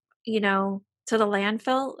out, to the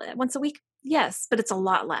landfill once a week? Yes, but it's a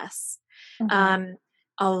lot less. Mhm. Um,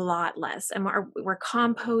 a lot less. And we're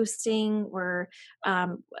composting.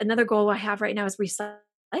 Another goal I have right now is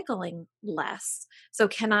recycling less. So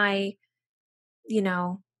can I,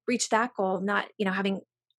 reach that goal, not, having,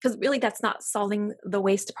 because really that's not solving the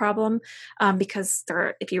waste problem, because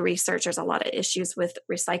if you research, there's a lot of issues with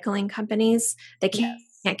recycling companies. They Yes.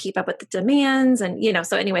 can't keep up with the demands, and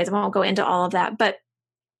so anyways, I won't go into all of that. But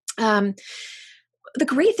um, the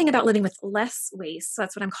great thing about living with less waste, so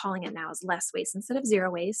that's what I'm calling it now, is less waste instead of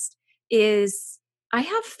zero waste, is I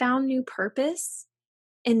have found new purpose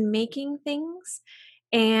in making things.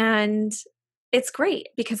 And it's great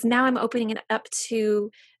because now I'm opening it up to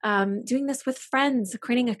doing this with friends,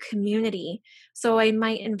 creating a community. So I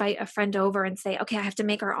might invite a friend over and say, okay, I have to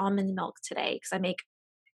make our almond milk today because I make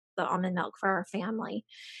the almond milk for our family.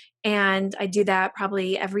 And I do that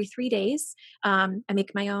probably every 3 days. I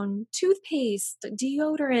make my own toothpaste,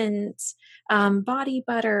 deodorant, body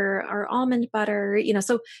butter, or almond butter.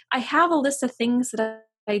 So I have a list of things that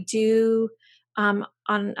I do on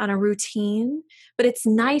a routine. But it's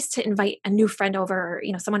nice to invite a new friend over,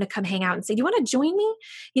 someone to come hang out and say, "Do you want to join me?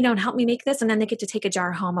 And help me make this." And then they get to take a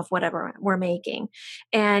jar home of whatever we're making.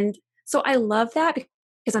 And so I love that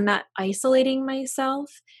because I'm not isolating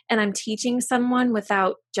myself, and I'm teaching someone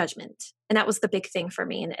without judgment. And that was the big thing for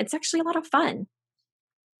me. And it's actually a lot of fun.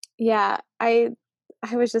 Yeah, I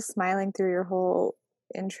was just smiling through your whole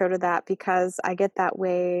intro to that because I get that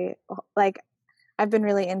way. Like, I've been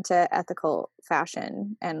really into ethical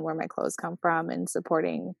fashion and where my clothes come from and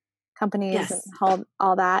supporting companies and Yes.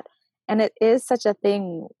 all that. And it is such a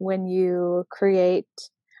thing when you create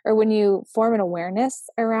or when you form an awareness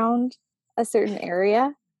around a certain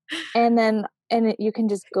area, you can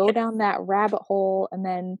just go down that rabbit hole and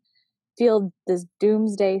then feel this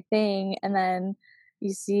doomsday thing, and then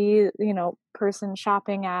you see, person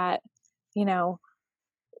shopping at, you know,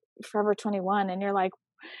 Forever 21, and you're like,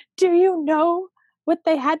 do you know what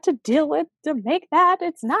they had to deal with to make that?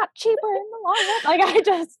 It's not cheaper in the long run. Like, I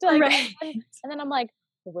just like, Right. and then I'm like,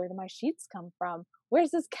 well, where do my sheets come from?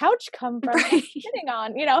 Where's this couch come from that I'm Right. sitting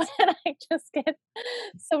on? And I just get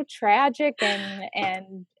so tragic and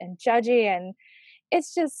judgy, and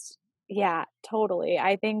it's just, yeah, totally.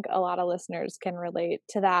 I think a lot of listeners can relate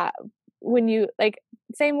to that. When you like,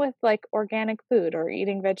 same with like organic food or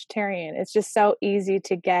eating vegetarian, it's just so easy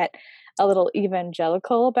to get a little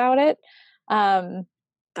evangelical about it. Um,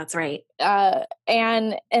 That's right.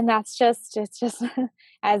 and that's just, it's just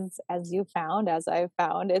as you found, as I've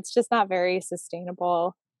found, it's just not very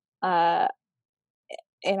sustainable uh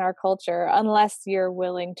in our culture unless you're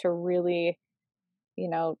willing to really, you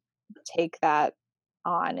know, take that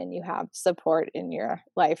on and you have support in your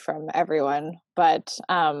life from everyone. But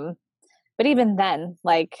even then,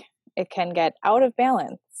 like, it can get out of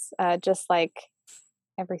balance, just like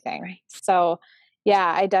everything. Right. So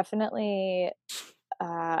yeah, I definitely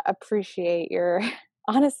appreciate your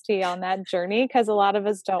honesty on that journey, because a lot of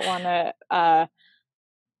us don't want to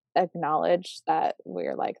acknowledge that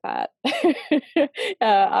we're like that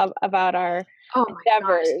about our Oh my gosh.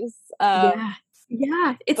 endeavors. Yeah.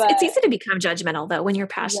 Yeah. It's But easy to become judgmental though when you're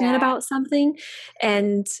passionate yeah. about something.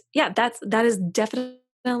 And yeah, that is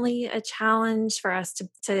definitely a challenge for us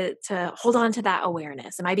to hold on to that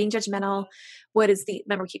awareness. Am I being judgmental? What is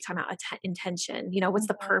remember we keep talking about intention, what's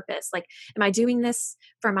the Mhm, purpose? Like, am I doing this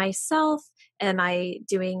for myself? Am I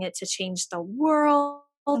doing it to change the world?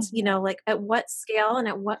 mhm, Like, at what scale and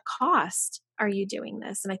at what cost are you doing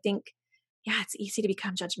this? And I think, yeah, it's easy to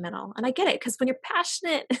become judgmental. And I get it because when you're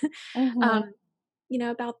passionate, mhm, um,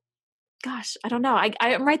 about, gosh, I don't know.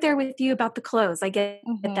 I'm right there with you about the clothes. I get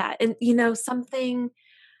mhm, that. And, something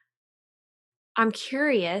I'm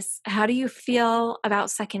curious, how do you feel about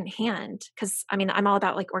secondhand? Because I mean, I'm all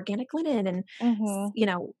about like organic linen and, mhm.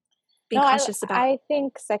 being No, I cautious about. I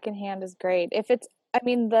think secondhand is great. If it's, I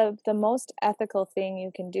mean, the most ethical thing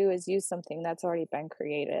you can do is use something that's already been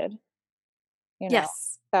created, you know?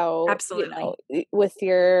 Yes, So, absolutely. with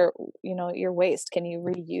your, your waste, can you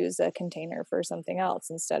reuse a container for something else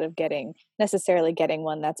instead of necessarily getting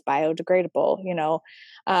one that's biodegradable?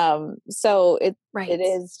 So it Right.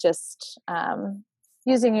 is just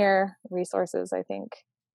using your resources, I think,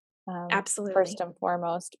 first Absolutely. and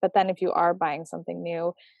foremost. But then if you are buying something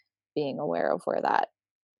new, being aware of where that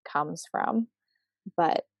comes from.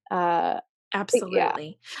 But yeah.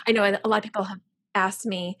 Absolutely. I know a lot of people have asked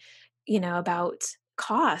me, about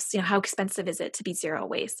costs? How expensive is it to be zero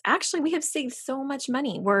waste? Actually, we have saved so much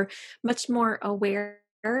money. We're much more aware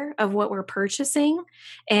of what we're purchasing,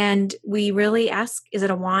 and we really ask, is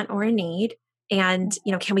it a want or a need? And,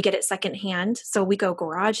 can we get it secondhand? So we go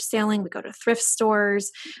garage sailing, we go to thrift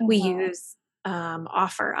stores, we Mhm. use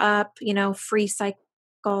offer up, free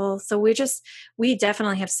cycle. So we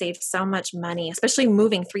definitely have saved so much money, especially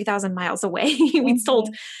moving 3,000 miles away. We sold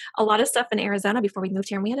Mhm. a lot of stuff in Arizona before we moved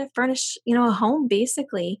here, and we had to furnish, a home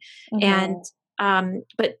basically. And, Mhm.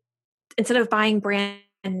 but instead of buying brand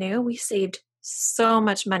new, we saved so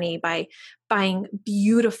much money by buying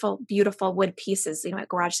beautiful, beautiful wood pieces, at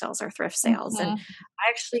garage sales or thrift sales. And Mhm. I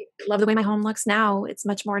actually love the way my home looks now. It's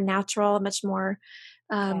much more natural, much more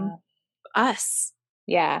Yeah. us.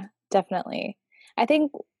 Yeah, definitely. I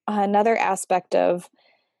think another aspect of,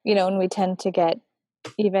 when we tend to get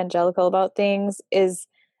evangelical about things is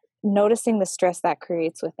noticing the stress that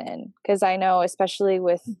creates within. Because I know, especially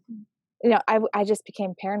with, Mhm. I just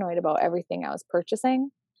became paranoid about everything I was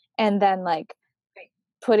purchasing. And then, like,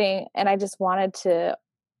 Right. and I just wanted to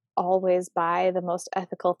always buy the most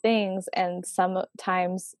ethical things. And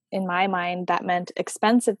sometimes in my mind, that meant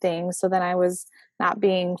expensive things. So then I was not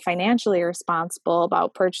being financially responsible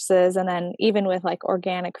about purchases. And then even with like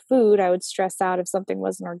organic food, I would stress out if something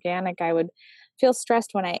wasn't organic. I would feel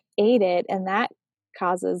stressed when I ate it. And that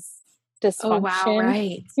causes Oh, wow. dysfunction,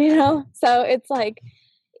 Right. So it's like,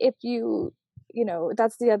 if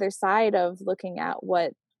that's the other side of looking at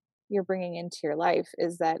what you're bringing into your life,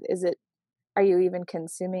 are you even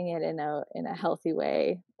consuming it in a healthy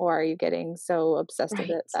way, or are you getting so obsessed with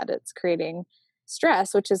Right. it that it's creating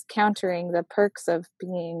stress, which is countering the perks of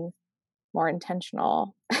being more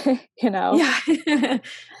intentional, you know Yeah.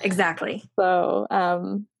 Exactly. so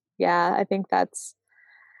yeah, I think that's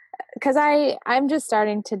because I'm just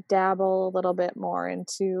starting to dabble a little bit more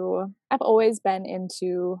into. I've always been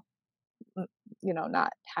into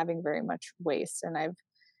not having very much waste, and I've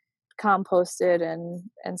composted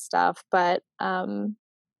and stuff, but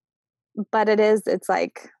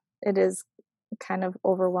it is kind of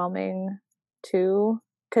overwhelming too,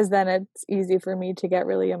 because then it's easy for me to get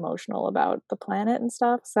really emotional about the planet and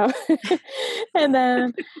stuff. So and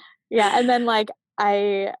then yeah, and then like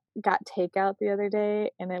I got takeout the other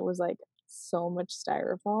day and it was like so much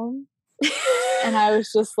styrofoam, and I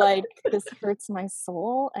was just like, this hurts my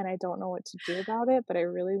soul and I don't know what to do about it, but I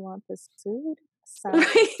really want this food. So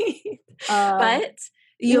Right. um But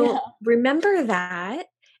yeah. you'll remember that,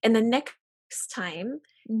 and the next time,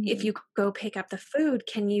 if Mhm. you go pick up the food,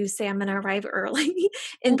 can you say, "I'm gonna arrive early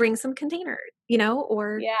and bring some containers,"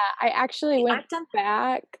 or Yeah, I actually went I've done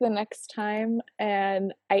back the next time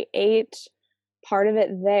and I ate part of it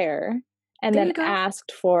there and there then you go.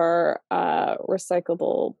 asked for a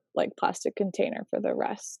recyclable like plastic container for the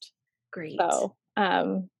rest. Great. So,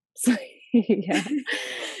 so yeah.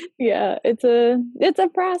 Yeah, it's a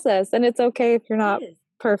process and it's okay if you're It not is.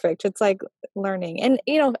 perfect. It's like learning. And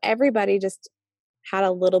if everybody just had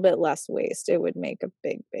a little bit less waste, it would make a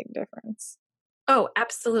big, big difference. Oh,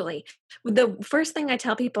 absolutely. The first thing I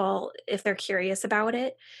tell people if they're curious about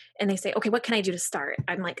it and they say, "Okay, what can I do to start?"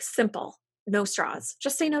 I'm like, "Simple. No straws.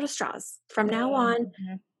 Just say no to straws. From now on,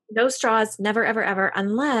 Mhm. no straws, never, ever, ever,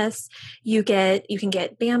 unless you can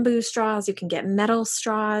get bamboo straws, you can get metal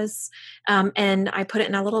straws, and I put it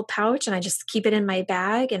in a little pouch and I just keep it in my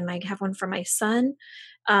bag, and I have one for my son.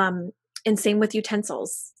 Um, and same with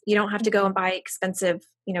utensils. You don't have to go and Mhm. buy expensive,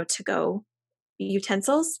 to go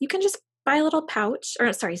utensils. You can just buy a little pouch,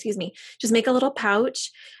 or sorry, excuse me, just make a little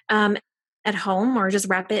pouch. Um, at home, or just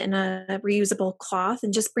wrap it in a reusable cloth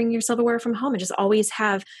and just bring your silverware from home and just always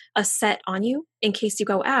have a set on you in case you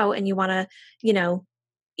go out and you want to, you know,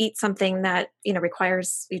 eat something that,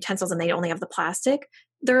 requires utensils and they only have the plastic.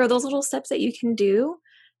 There are those little steps that you can do,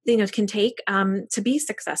 can take to be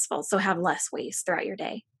successful. So have less waste throughout your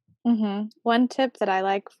day. One tip that I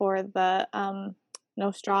like for the no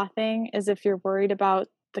straw thing is if you're worried about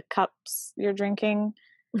the cups you're drinking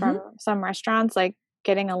from Hmm. some restaurants, like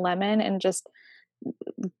getting a lemon and just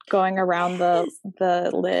going around the Yes.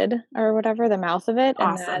 the lid or whatever, the mouth of it,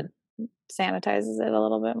 and that Awesome. sanitizes it a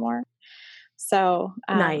little bit more. So,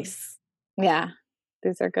 Nice. yeah,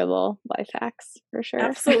 these are good little life hacks for sure.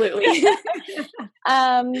 Absolutely.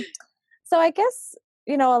 um, so I guess,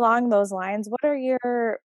 along those lines, what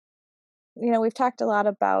are we've talked a lot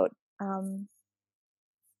about, um,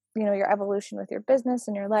 your evolution with your business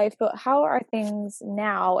and your life, but how are things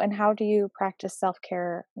now and how do you practice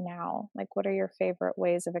self-care now? Like, what are your favorite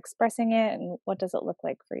ways of expressing it and what does it look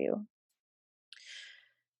like for you?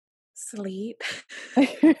 sleep.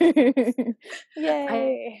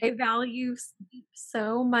 Yay. I value sleep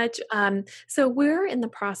so much. So we're in the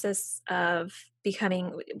process of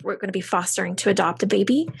we're going to be fostering to adopt a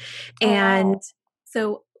baby. Oh, And wow.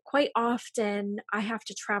 so quite often I have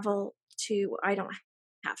to travel I don't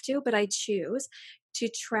have to, but I choose to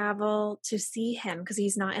travel to see him because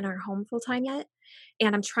he's not in our home full time yet.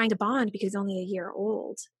 And I'm trying to bond because he's only a year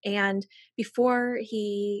old. And before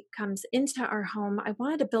he comes into our home, I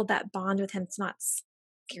wanted to build that bond with him to not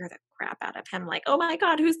scare the crap out of him, like, oh my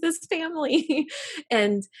God, who's this family?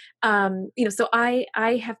 And so I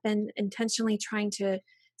have been intentionally trying to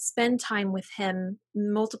spend time with him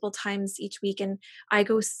multiple times each week. And I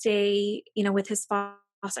go stay, with his foster.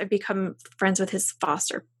 I've become friends with his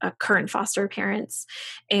current foster parents,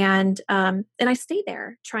 and I stay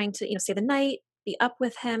there, trying to stay the night, be up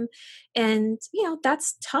with him, and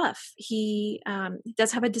that's tough. He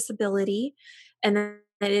does have a disability, and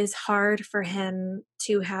it is hard for him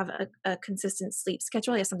to have a consistent sleep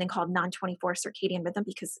schedule. He has something called non-24 circadian rhythm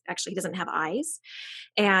because actually he doesn't have eyes,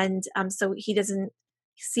 and so he doesn't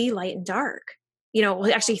see light and dark.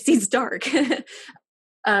 Well, actually he sees dark.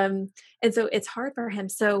 And so it's hard for him.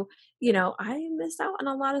 So, I miss out on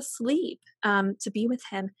a lot of sleep to be with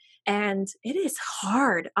him. And it is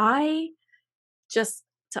hard. To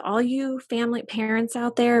all you family parents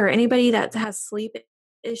out there or anybody that has sleep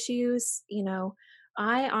issues,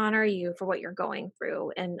 I honor you for what you're going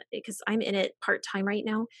through. And because I'm in it part time right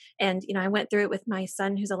now. And, I went through it with my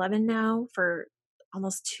son who's 11 now for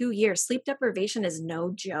almost 2 years. Sleep deprivation is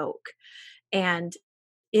no joke. And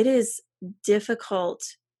it is difficult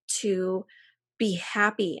to be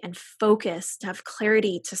happy and focused, to have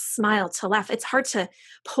clarity, to smile, to laugh. It's hard to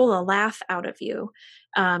pull a laugh out of you.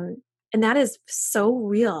 And that is so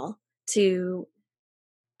real to,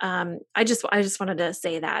 I just wanted to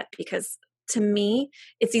say that because to me,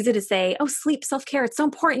 it's easy to say, oh, sleep, self-care, it's so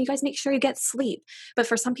important. You guys make sure you get sleep. But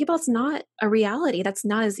for some people, it's not a reality. That's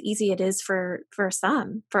not as easy it is for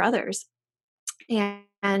others.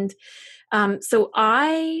 And so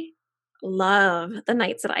I love the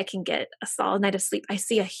nights that I can get a solid night of sleep. I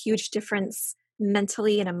see a huge difference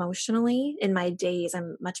mentally and emotionally in my days.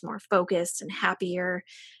 I'm much more focused and happier.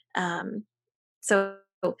 So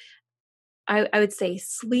I would say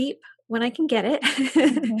sleep when I can get it.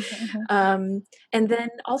 And then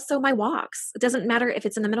also my walks. It doesn't matter if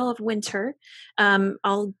it's in the middle of winter.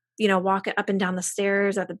 I'll, walk up and down the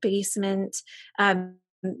stairs or the basement.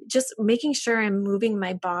 Just making sure I'm moving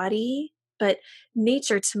my body. But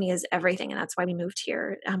nature to me is everything. And that's why we moved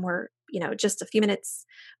here. We're, just a few minutes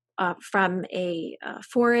from a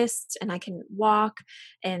forest, and I can walk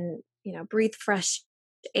and, breathe fresh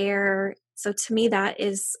air. So to me, that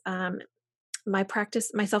is my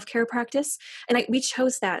practice, my self-care practice. And we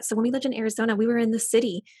chose that. So when we lived in Arizona, we were in the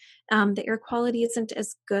city. The air quality isn't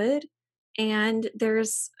as good, and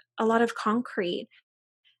there's a lot of concrete.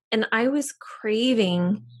 And I was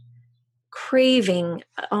craving,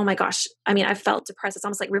 oh my gosh. I mean, I felt depressed. It's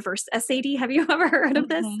almost like reverse SAD. Have you ever heard of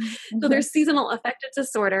this? So there's seasonal affective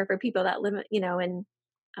disorder for people that live, in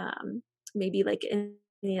maybe like in,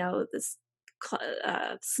 this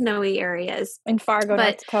snowy areas. In Fargo, North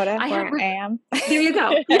But Dakota, I where have I am. there you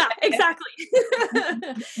go. Yeah, exactly.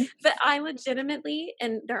 But I legitimately,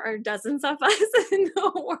 and there are dozens of us in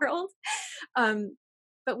the world,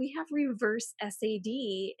 but we have reverse SAD.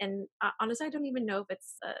 And honestly, I don't even know if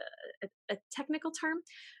it's a technical term,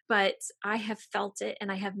 but I have felt it,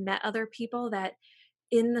 and I have met other people that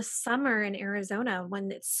in the summer in Arizona,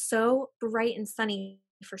 when it's so bright and sunny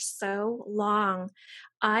for so long,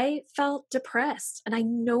 I felt depressed. And I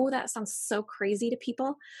know that sounds so crazy to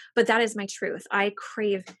people, but that is my truth. I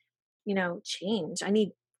crave, change. I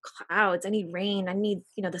need clouds. I need rain. I need,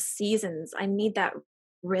 the seasons. I need that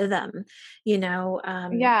rhythm,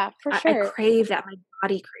 Yeah, for I sure. crave that. My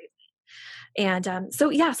body craves. And so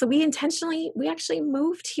we actually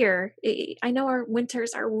moved here. I know our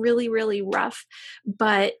winters are really, really rough,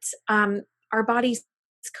 but our bodies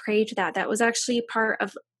craved that. That was actually part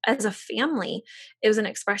of, as a family, it was an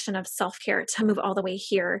expression of self-care to move all the way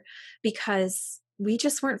here because we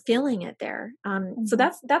just weren't feeling it there. So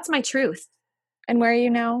that's my truth. And where are you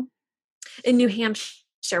now? In New Hampshire,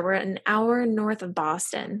 we're an hour north of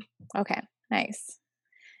Boston. Okay, nice.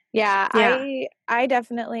 Yeah, Yeah. I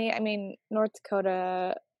definitely, I mean, North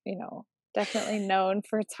Dakota, definitely known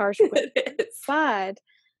for its harsh winters, It is. but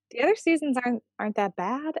the other seasons aren't that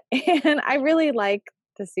bad, and I really like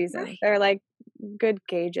the seasons. Right. They're like good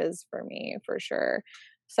gauges for me, for sure.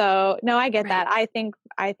 So, no, I get that. Right.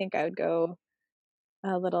 I think I would go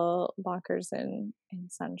a little bonkers in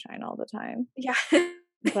sunshine all the time. Yeah.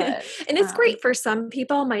 But And it's great for some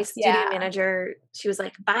people. My studio yeah, manager, she was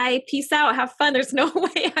like, bye, peace out, have fun. There's no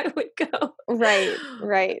way I would go.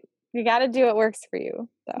 right. You got to do what works for you.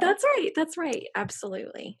 So That's right. That's right.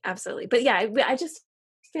 Absolutely. Absolutely. But yeah, I just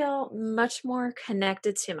feel much more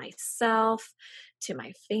connected to myself, to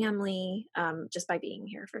my family, just by being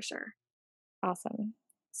here for sure. awesome.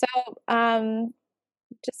 So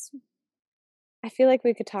just I feel like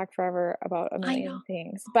we could talk forever about a I know. million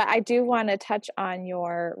things, but I do want to touch on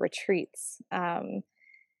your retreats, and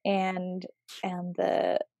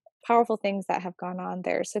the powerful things that have gone on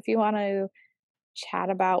there. So if you want to chat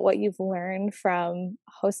about what you've learned from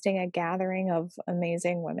hosting a gathering of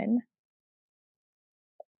amazing women.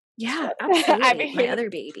 Yeah, I absolutely. My mean, other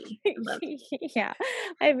baby. I love yeah.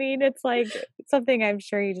 I mean, it's like something I'm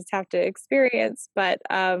sure you just have to experience, but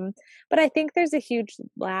I think there's a huge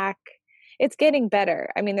lack. It's getting better.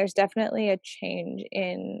 I mean, there's definitely a change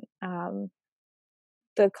in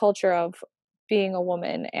the culture of being a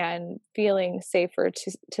woman and feeling safer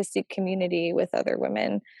to seek community with other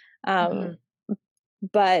women. Um, Mhm.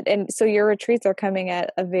 but and so your retreats are coming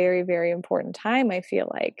at a very, very important time, I feel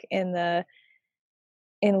like, in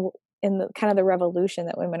in the kind of the revolution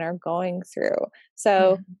that women are going through.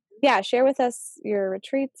 So Mhm. yeah, share with us your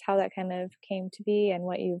retreats, how that kind of came to be and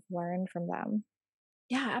what you've learned from them.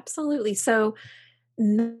 Yeah, absolutely. So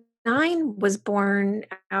Nine was born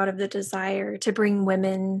out of the desire to bring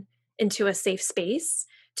women into a safe space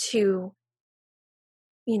to,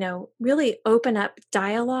 really open up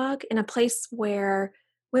dialogue in a place where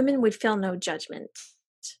women would feel no judgment,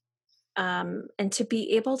 and to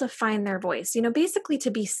be able to find their voice, basically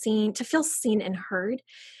to be seen, to feel seen and heard.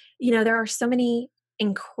 There are so many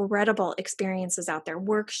incredible experiences out there,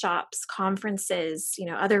 workshops, conferences,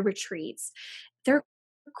 other retreats. They're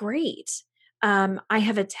great. I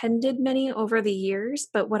have attended many over the years,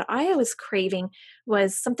 but what I was craving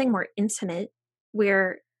was something more intimate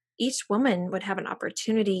where each woman would have an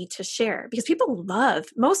opportunity to share because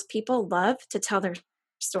most people love to tell their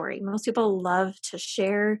story. Most people love to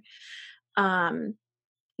share, um,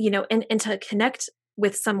 and to connect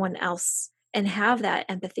with someone else and have that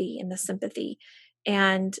empathy and the sympathy.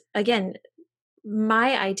 And again,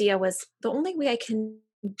 my idea was the only way I can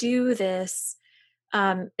do this,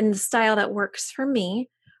 in the style that works for me,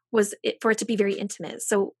 was for it to be very intimate.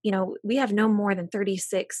 So, we have no more than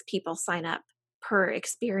 36 people sign up per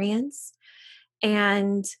experience.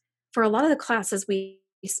 And for a lot of the classes, we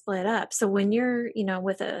split up. So when you're,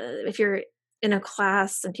 if you're in a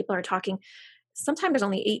class and people are talking, sometimes there's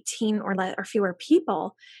only 18 or fewer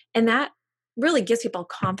people. And that really gives people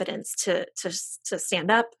confidence to stand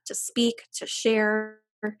up, to speak, to share.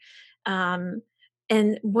 Um,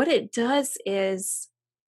 and what it does is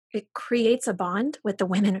it creates a bond with the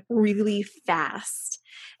women really fast.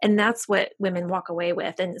 And that's what women walk away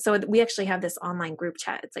with. And so we actually have this online group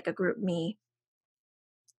chat. It's like a group me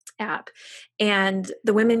app, and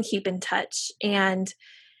the women keep in touch. And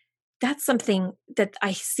that's something that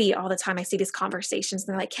I see all the time. I see these conversations and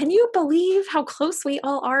they're like, can you believe how close we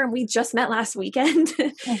all are? And we just met last weekend.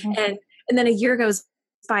 Mhm. and then a year goes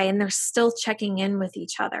by and they're still checking in with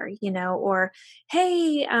each other, or,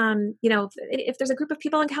 hey, if there's a group of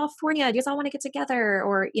people in California, do you guys all want to get together?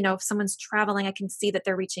 Or, if someone's traveling, I can see that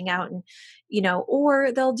they're reaching out and,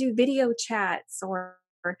 or they'll do video chats or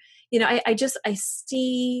I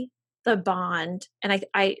see the bond. And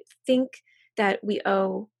I think that we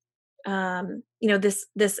owe,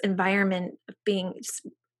 this environment of being,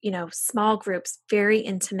 small groups, very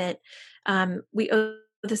intimate. We owe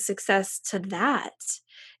the success to that.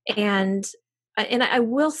 And I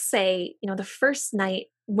will say, the first night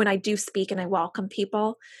when I do speak and I welcome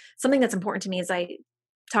people, something that's important to me is I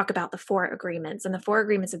talk about the 4 agreements, and the 4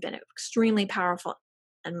 agreements have been extremely powerful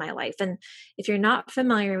in my life. And if you're not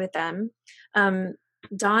familiar with them, um,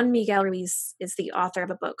 Don Miguel Ruiz is the author of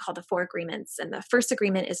a book called The 4 Agreements. And the first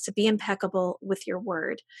agreement is to be impeccable with your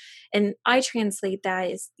word. And I translate that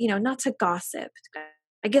as, not to gossip.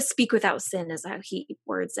 I guess speak without sin is how he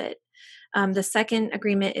words it. The second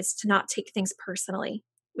agreement is to not take things personally,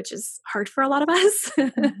 which is hard for a lot of us.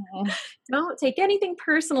 Mhm. Don't take anything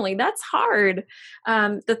personally. That's hard.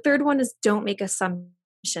 The third one is don't make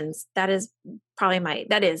assumptions. That is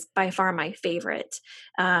that is by far my favorite.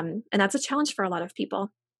 And that's a challenge for a lot of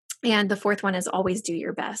people. And the fourth one is always do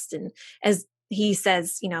your best. And as he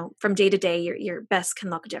says, from day to day, your best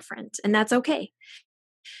can look different, and that's okay.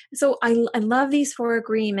 So I love these 4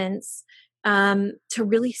 agreements, to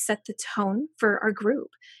really set the tone for our group.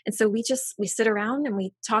 And so we sit around and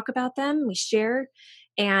we talk about them, we share,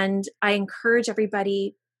 and I encourage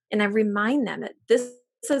everybody and I remind them that this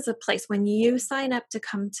is a place when you sign up to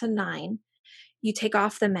come to Nine, you take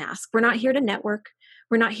off the mask. We're not here to network.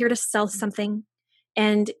 We're not here to sell something.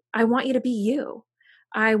 And I want you to be you.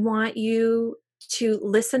 I want you to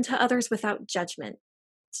listen to others without judgment.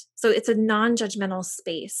 So it's a non-judgmental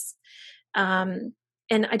space. And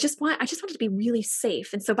I just want it to be really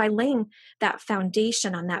safe. And so by laying that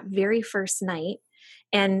foundation on that very first night,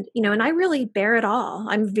 and and I really bear it all.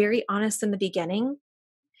 I'm very honest in the beginning,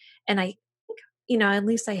 and I think, at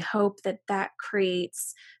least I hope that that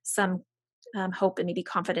creates some hope and maybe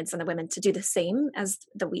confidence in the women to do the same as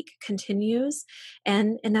the week continues.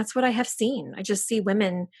 And that's what I have seen. I just see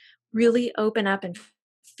women really open up and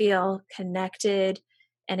feel connected.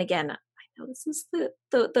 And again, I know this is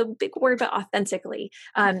the big word, but authentically.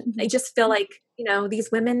 I just feel like,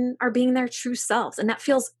 these women are being their true selves. And that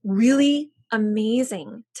feels really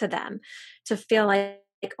amazing to them, to feel like,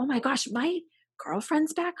 oh my gosh, my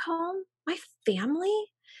girlfriends back home, my family,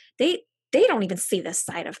 they don't even see this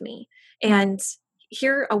side of me. And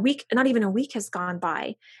here not even a week has gone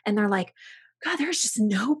by, and they're like, God, there's just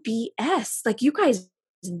no BS. Like, you guys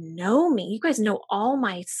know me. You guys know all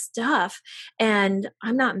my stuff, and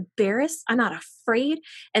I'm not embarrassed. I'm not afraid.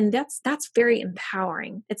 And that's very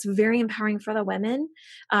empowering. It's very empowering for the women,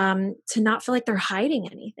 to not feel like they're hiding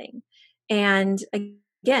anything. And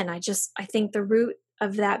again, I think the root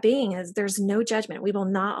of that being is there's no judgment. We will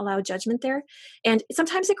not allow judgment there. And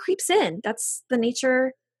sometimes it creeps in. That's the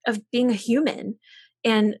nature of being a human.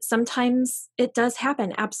 And sometimes it does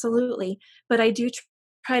happen, absolutely. But I do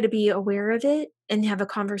try to be aware of it and have a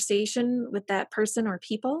conversation with that person or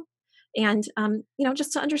people. And,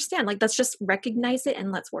 just to understand, like, let's just recognize it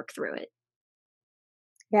and let's work through it.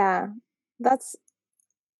 Yeah, that's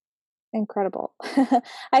incredible.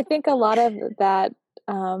 I think a lot of that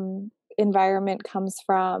environment comes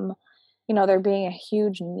from, there being a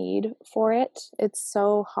huge need for it. It's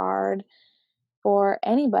so hard for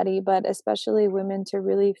anybody, but especially women, to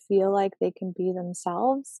really feel like they can be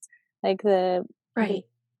themselves. Like Right.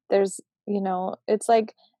 there's, it's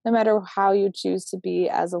like no matter how you choose to be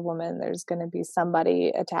as a woman, there's going to be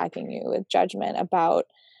somebody attacking you with judgment about,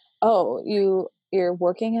 oh, you're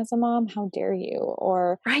working as a mom, how dare you?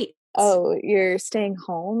 Or, Right. oh, you're staying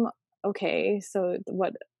home. Okay, so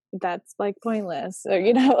what? That's like pointless, or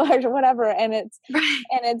or whatever. And Right.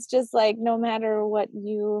 it's just like, no matter what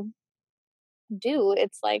you do,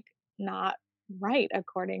 it's like not right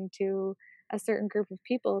according to a certain group of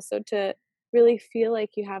people. So to really feel like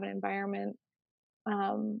you have an environment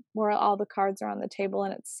where all the cards are on the table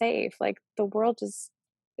and it's safe, like the world is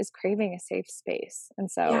craving a safe space,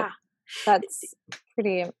 and so Yeah. that's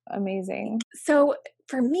pretty amazing. So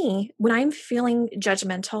for me, when I'm feeling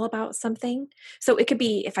judgmental about something, so it could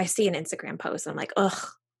be if I see an Instagram post, I'm like, ugh,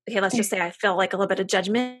 okay, let's just say I feel like a little bit of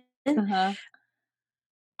judgment. Uh-huh.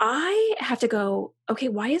 I have to go, okay,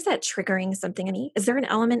 why is that triggering something in me? Is there an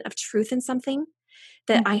element of truth in something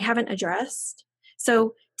that I Mhm. haven't addressed?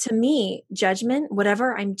 So to me, judgment,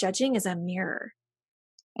 whatever I'm judging, is a mirror.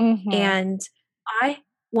 Mhm. And I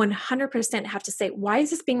 100% have to say, why is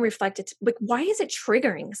this being reflected? Like, why is it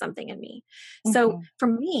triggering something in me? So Mhm. for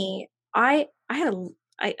me, I had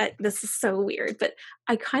a, this is so weird, but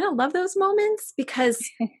I kind of love those moments because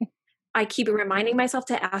I keep reminding myself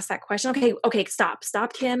to ask that question. Okay, stop,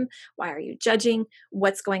 Kim. Why are you judging?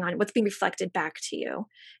 What's going on? What's being reflected back to you?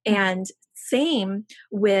 And same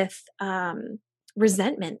with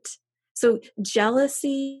resentment. So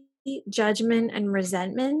jealousy, judgment, and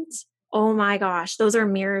resentment. Oh my gosh, those are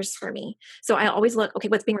mirrors for me. So I always look, okay,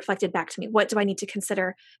 what's being reflected back to me? What do I need to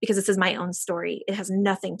consider? Because this is my own story. It has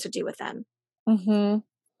nothing to do with them. Mhm.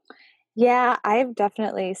 Yeah, I've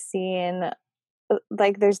definitely seen,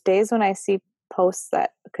 like, there's days when I see posts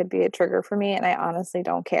that could be a trigger for me and I honestly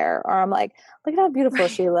don't care. Or I'm like, look at how beautiful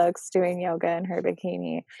Right. she looks doing yoga in her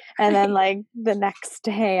bikini. And then, Right. like, the next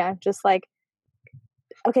day I'm just like,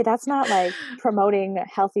 okay, that's not like promoting a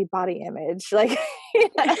healthy body image. Like,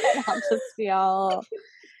 and I'll just be all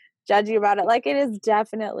judgy about it. Like, it is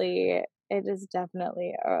definitely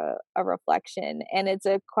a reflection, and it's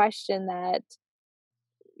a question that,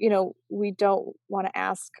 we don't want to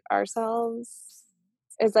ask ourselves.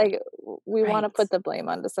 It's like we want to Right. put the blame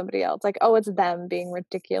onto somebody else. Like, oh, it's them being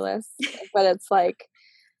ridiculous. But it's like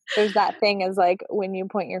there's that thing is like when you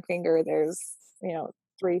point your finger, there's,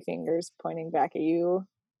 three fingers pointing back at you.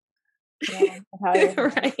 How your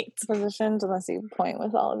hands Right. positioned, unless you point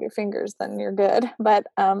with all of your fingers, then you're good. But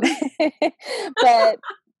but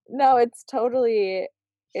no, it's totally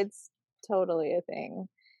a thing.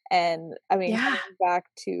 And I mean, Yeah. coming back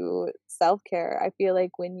to self-care, I feel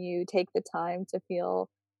like when you take the time to feel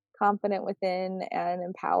confident within and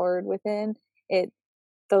empowered within, it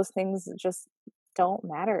those things just don't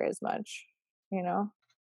matter as much. you know?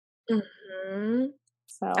 Hmm.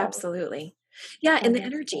 So, Absolutely. Yeah, so and the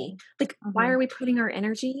that's energy. good. Like, why Mhm. are we putting our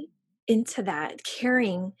energy into that,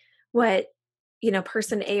 caring what,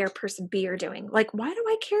 person A or person B are doing? Like, why do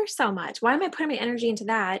I care so much? Why am I putting my energy into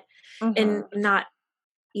that and Mhm. not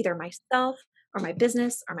either myself or my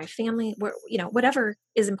business or my family, whatever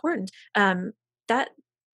is important? That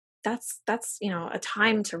that's a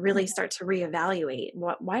time to really Mhm. start to reevaluate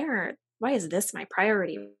why is this my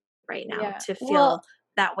priority right now Yeah. to Well, feel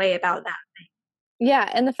that way about that. yeah,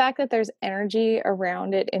 and the fact that there's energy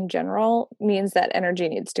around it in general means that energy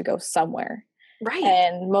needs to go somewhere. Right.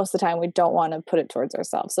 And most of the time we don't want to put it towards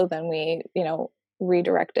ourselves. So then we,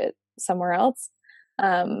 redirect it somewhere else.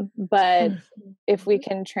 But if we Mhm.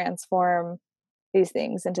 can transform these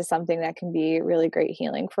things into something that can be really great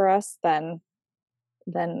healing for us, then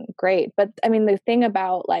great. But I mean, the thing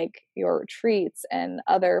about like your retreats and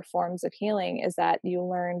other forms of healing is that you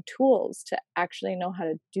learn tools to actually know how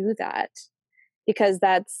to do that, because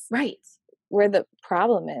that's Right. where the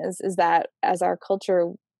problem is that as our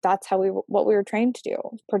culture, that's how what we were trained to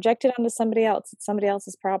do, project it onto somebody else. It's somebody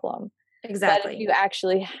else's problem. But if Exactly. you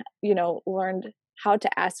actually learned how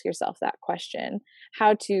to ask yourself that question,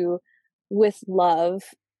 how to, with love,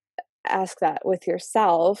 ask that with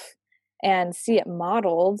yourself and see it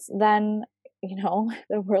modeled, then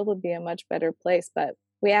the world would be a much better place. But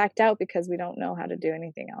we act out because we don't know how to do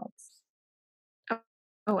anything else. Oh,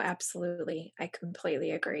 oh, absolutely. I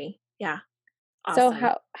completely agree. Yeah. So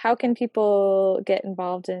Awesome. how can people get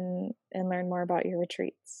involved and learn more about your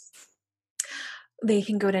retreats? They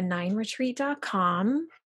can go to nineretreat.com.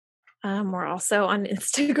 We're also on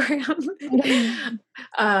Instagram.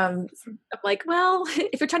 I'm like, well,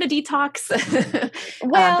 if you're trying to detox, but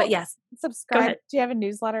Well, yes, go subscribe. ahead. Do you have a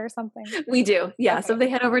newsletter or something? We do. Yeah. So Okay. if they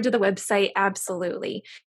head over to the website, absolutely.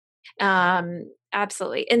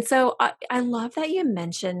 Absolutely. And so I love that you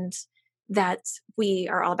mentioned that we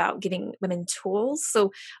are all about giving women tools.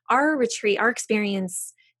 So our retreat, our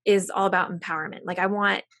experience is all about empowerment. Like I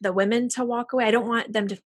want the women to walk away. I don't want them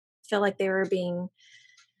to feel like they were being,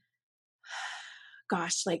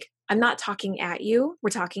 gosh, like I'm not talking at you.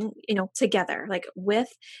 We're talking, together, like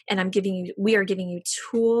and we are giving you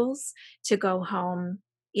tools to go home,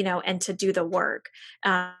 and to do the work.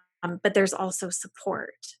 But there's also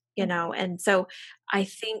support, Mhm. and so I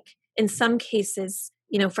think in some cases,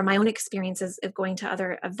 from my own experiences of going to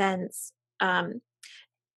other events, um,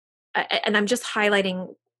 and I'm just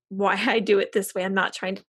highlighting why I do it this way. I'm not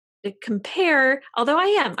trying to compare, although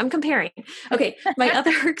I'm comparing. Okay, my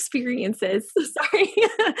other experiences, sorry,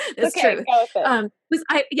 It's that's okay. truth. Go with it.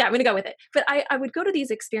 I'm gonna go with it. But I would go to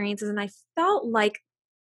these experiences and I felt like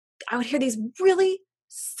I would hear these really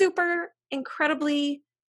super incredibly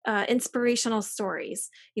inspirational stories.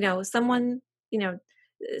 Someone,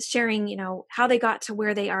 sharing, how they got to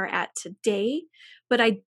where they are at today, but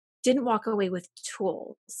I didn't walk away with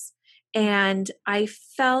tools. And I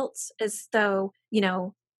felt as though,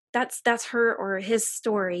 that's her or his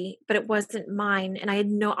story, but it wasn't mine. And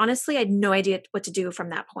honestly, I had no idea what to do from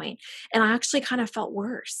that point. And I actually kind of felt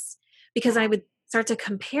worse because I would start to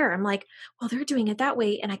compare. I'm like, well, they're doing it that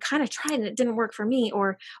way. And I kind of tried and it didn't work for me,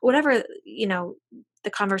 or whatever,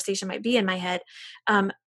 the conversation might be in my head.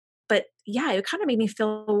 Um, but yeah, it kind of made me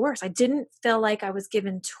feel worse. I didn't feel like I was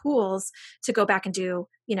given tools to go back and do,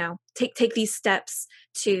 take these steps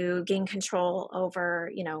to gain control over,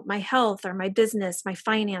 my health or my business, my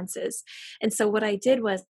finances. And so what I did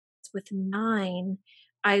was with Nine,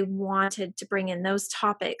 I wanted to bring in those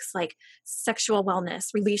topics like sexual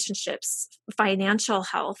wellness, relationships, financial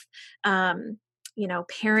health,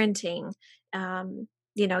 parenting,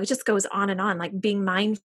 it just goes on and on, like being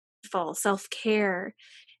mindful, self-care.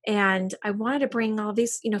 And I wanted to bring all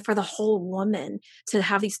these, for the whole woman, to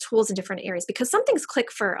have these tools in different areas, because some things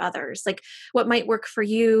click for others. Like what might work for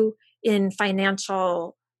you in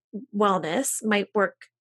financial wellness might work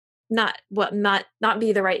not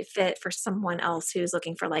be the right fit for someone else who's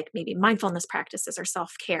looking for like maybe mindfulness practices or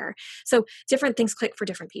self-care. So different things click for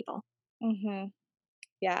different people. Mhm.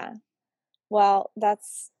 Yeah. Well,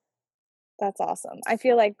 that's awesome. I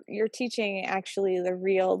feel like you're teaching actually the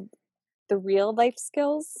real life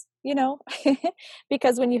skills,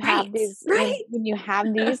 because when you have Right. these Right. when you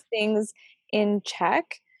have these things in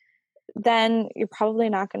check, then you're probably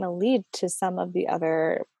not going to lead to some of the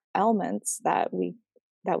other elements that we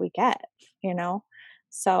get, you know.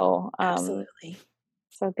 So, Absolutely.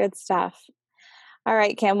 so good stuff. All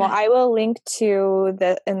right, Kim. Well, Good. I will link to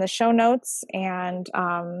the in the show notes and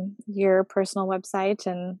your personal website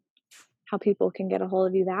and how people can get a hold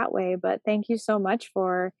of you that way. But thank you so much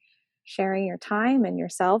for sharing your time and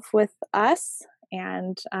yourself with us.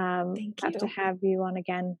 and have Thank to you. have you on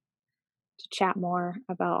again to chat more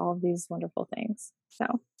about all of these wonderful things. So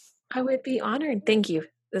I would be honored. Thank you.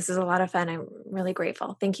 This is a lot of fun. I'm really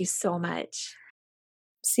grateful. Thank you so much.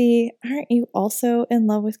 See, aren't you also in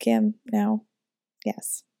love with Kim now?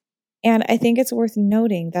 Yes. And I think it's worth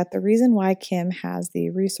noting that the reason why Kim has the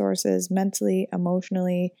resources mentally,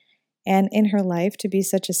 emotionally, and in her life to be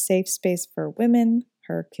such a safe space for women,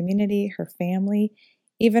 her community, her family,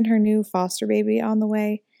 even her new foster baby on the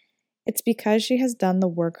way, it's because she has done the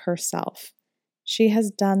work herself. She has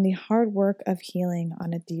done the hard work of healing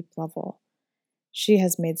on a deep level. She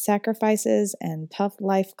has made sacrifices and tough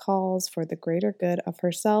life calls for the greater good of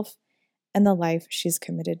herself and the life she's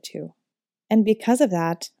committed to. And because of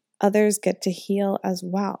that, others get to heal as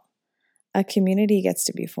well. A community gets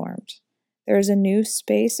to be formed. There is a new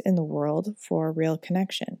space in the world for real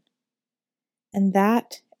connection. And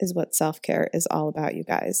that is what self-care is all about, you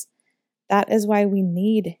guys. That is why we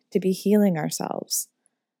need to be healing ourselves.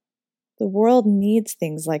 The world needs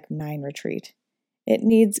things like 9 Retreat. It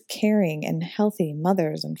needs caring and healthy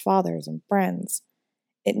mothers and fathers and friends.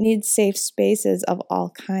 It needs safe spaces of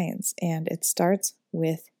all kinds, and it starts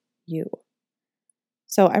with you.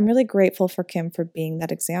 So I'm really grateful for Kim for being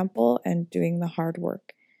that example and doing the hard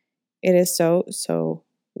work. It is so, so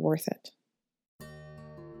worth it.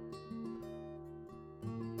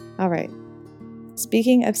 All right.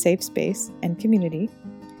 Speaking of safe space and community,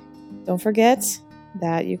 don't forget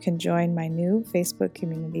that you can join my new Facebook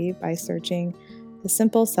community by searching the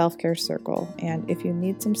Simple Self-Care Circle. And if you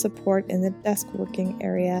need some support in the desk working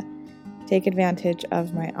area, take advantage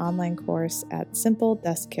of my online course at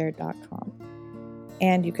simpledeskcare.com.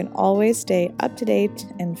 And you can always stay up to date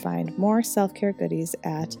and find more self-care goodies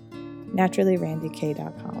at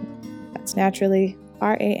naturallyrandyk.com. That's naturally,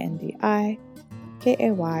 RANDIKAY.com.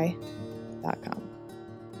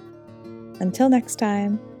 Until next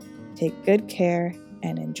time, take good care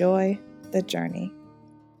and enjoy the journey.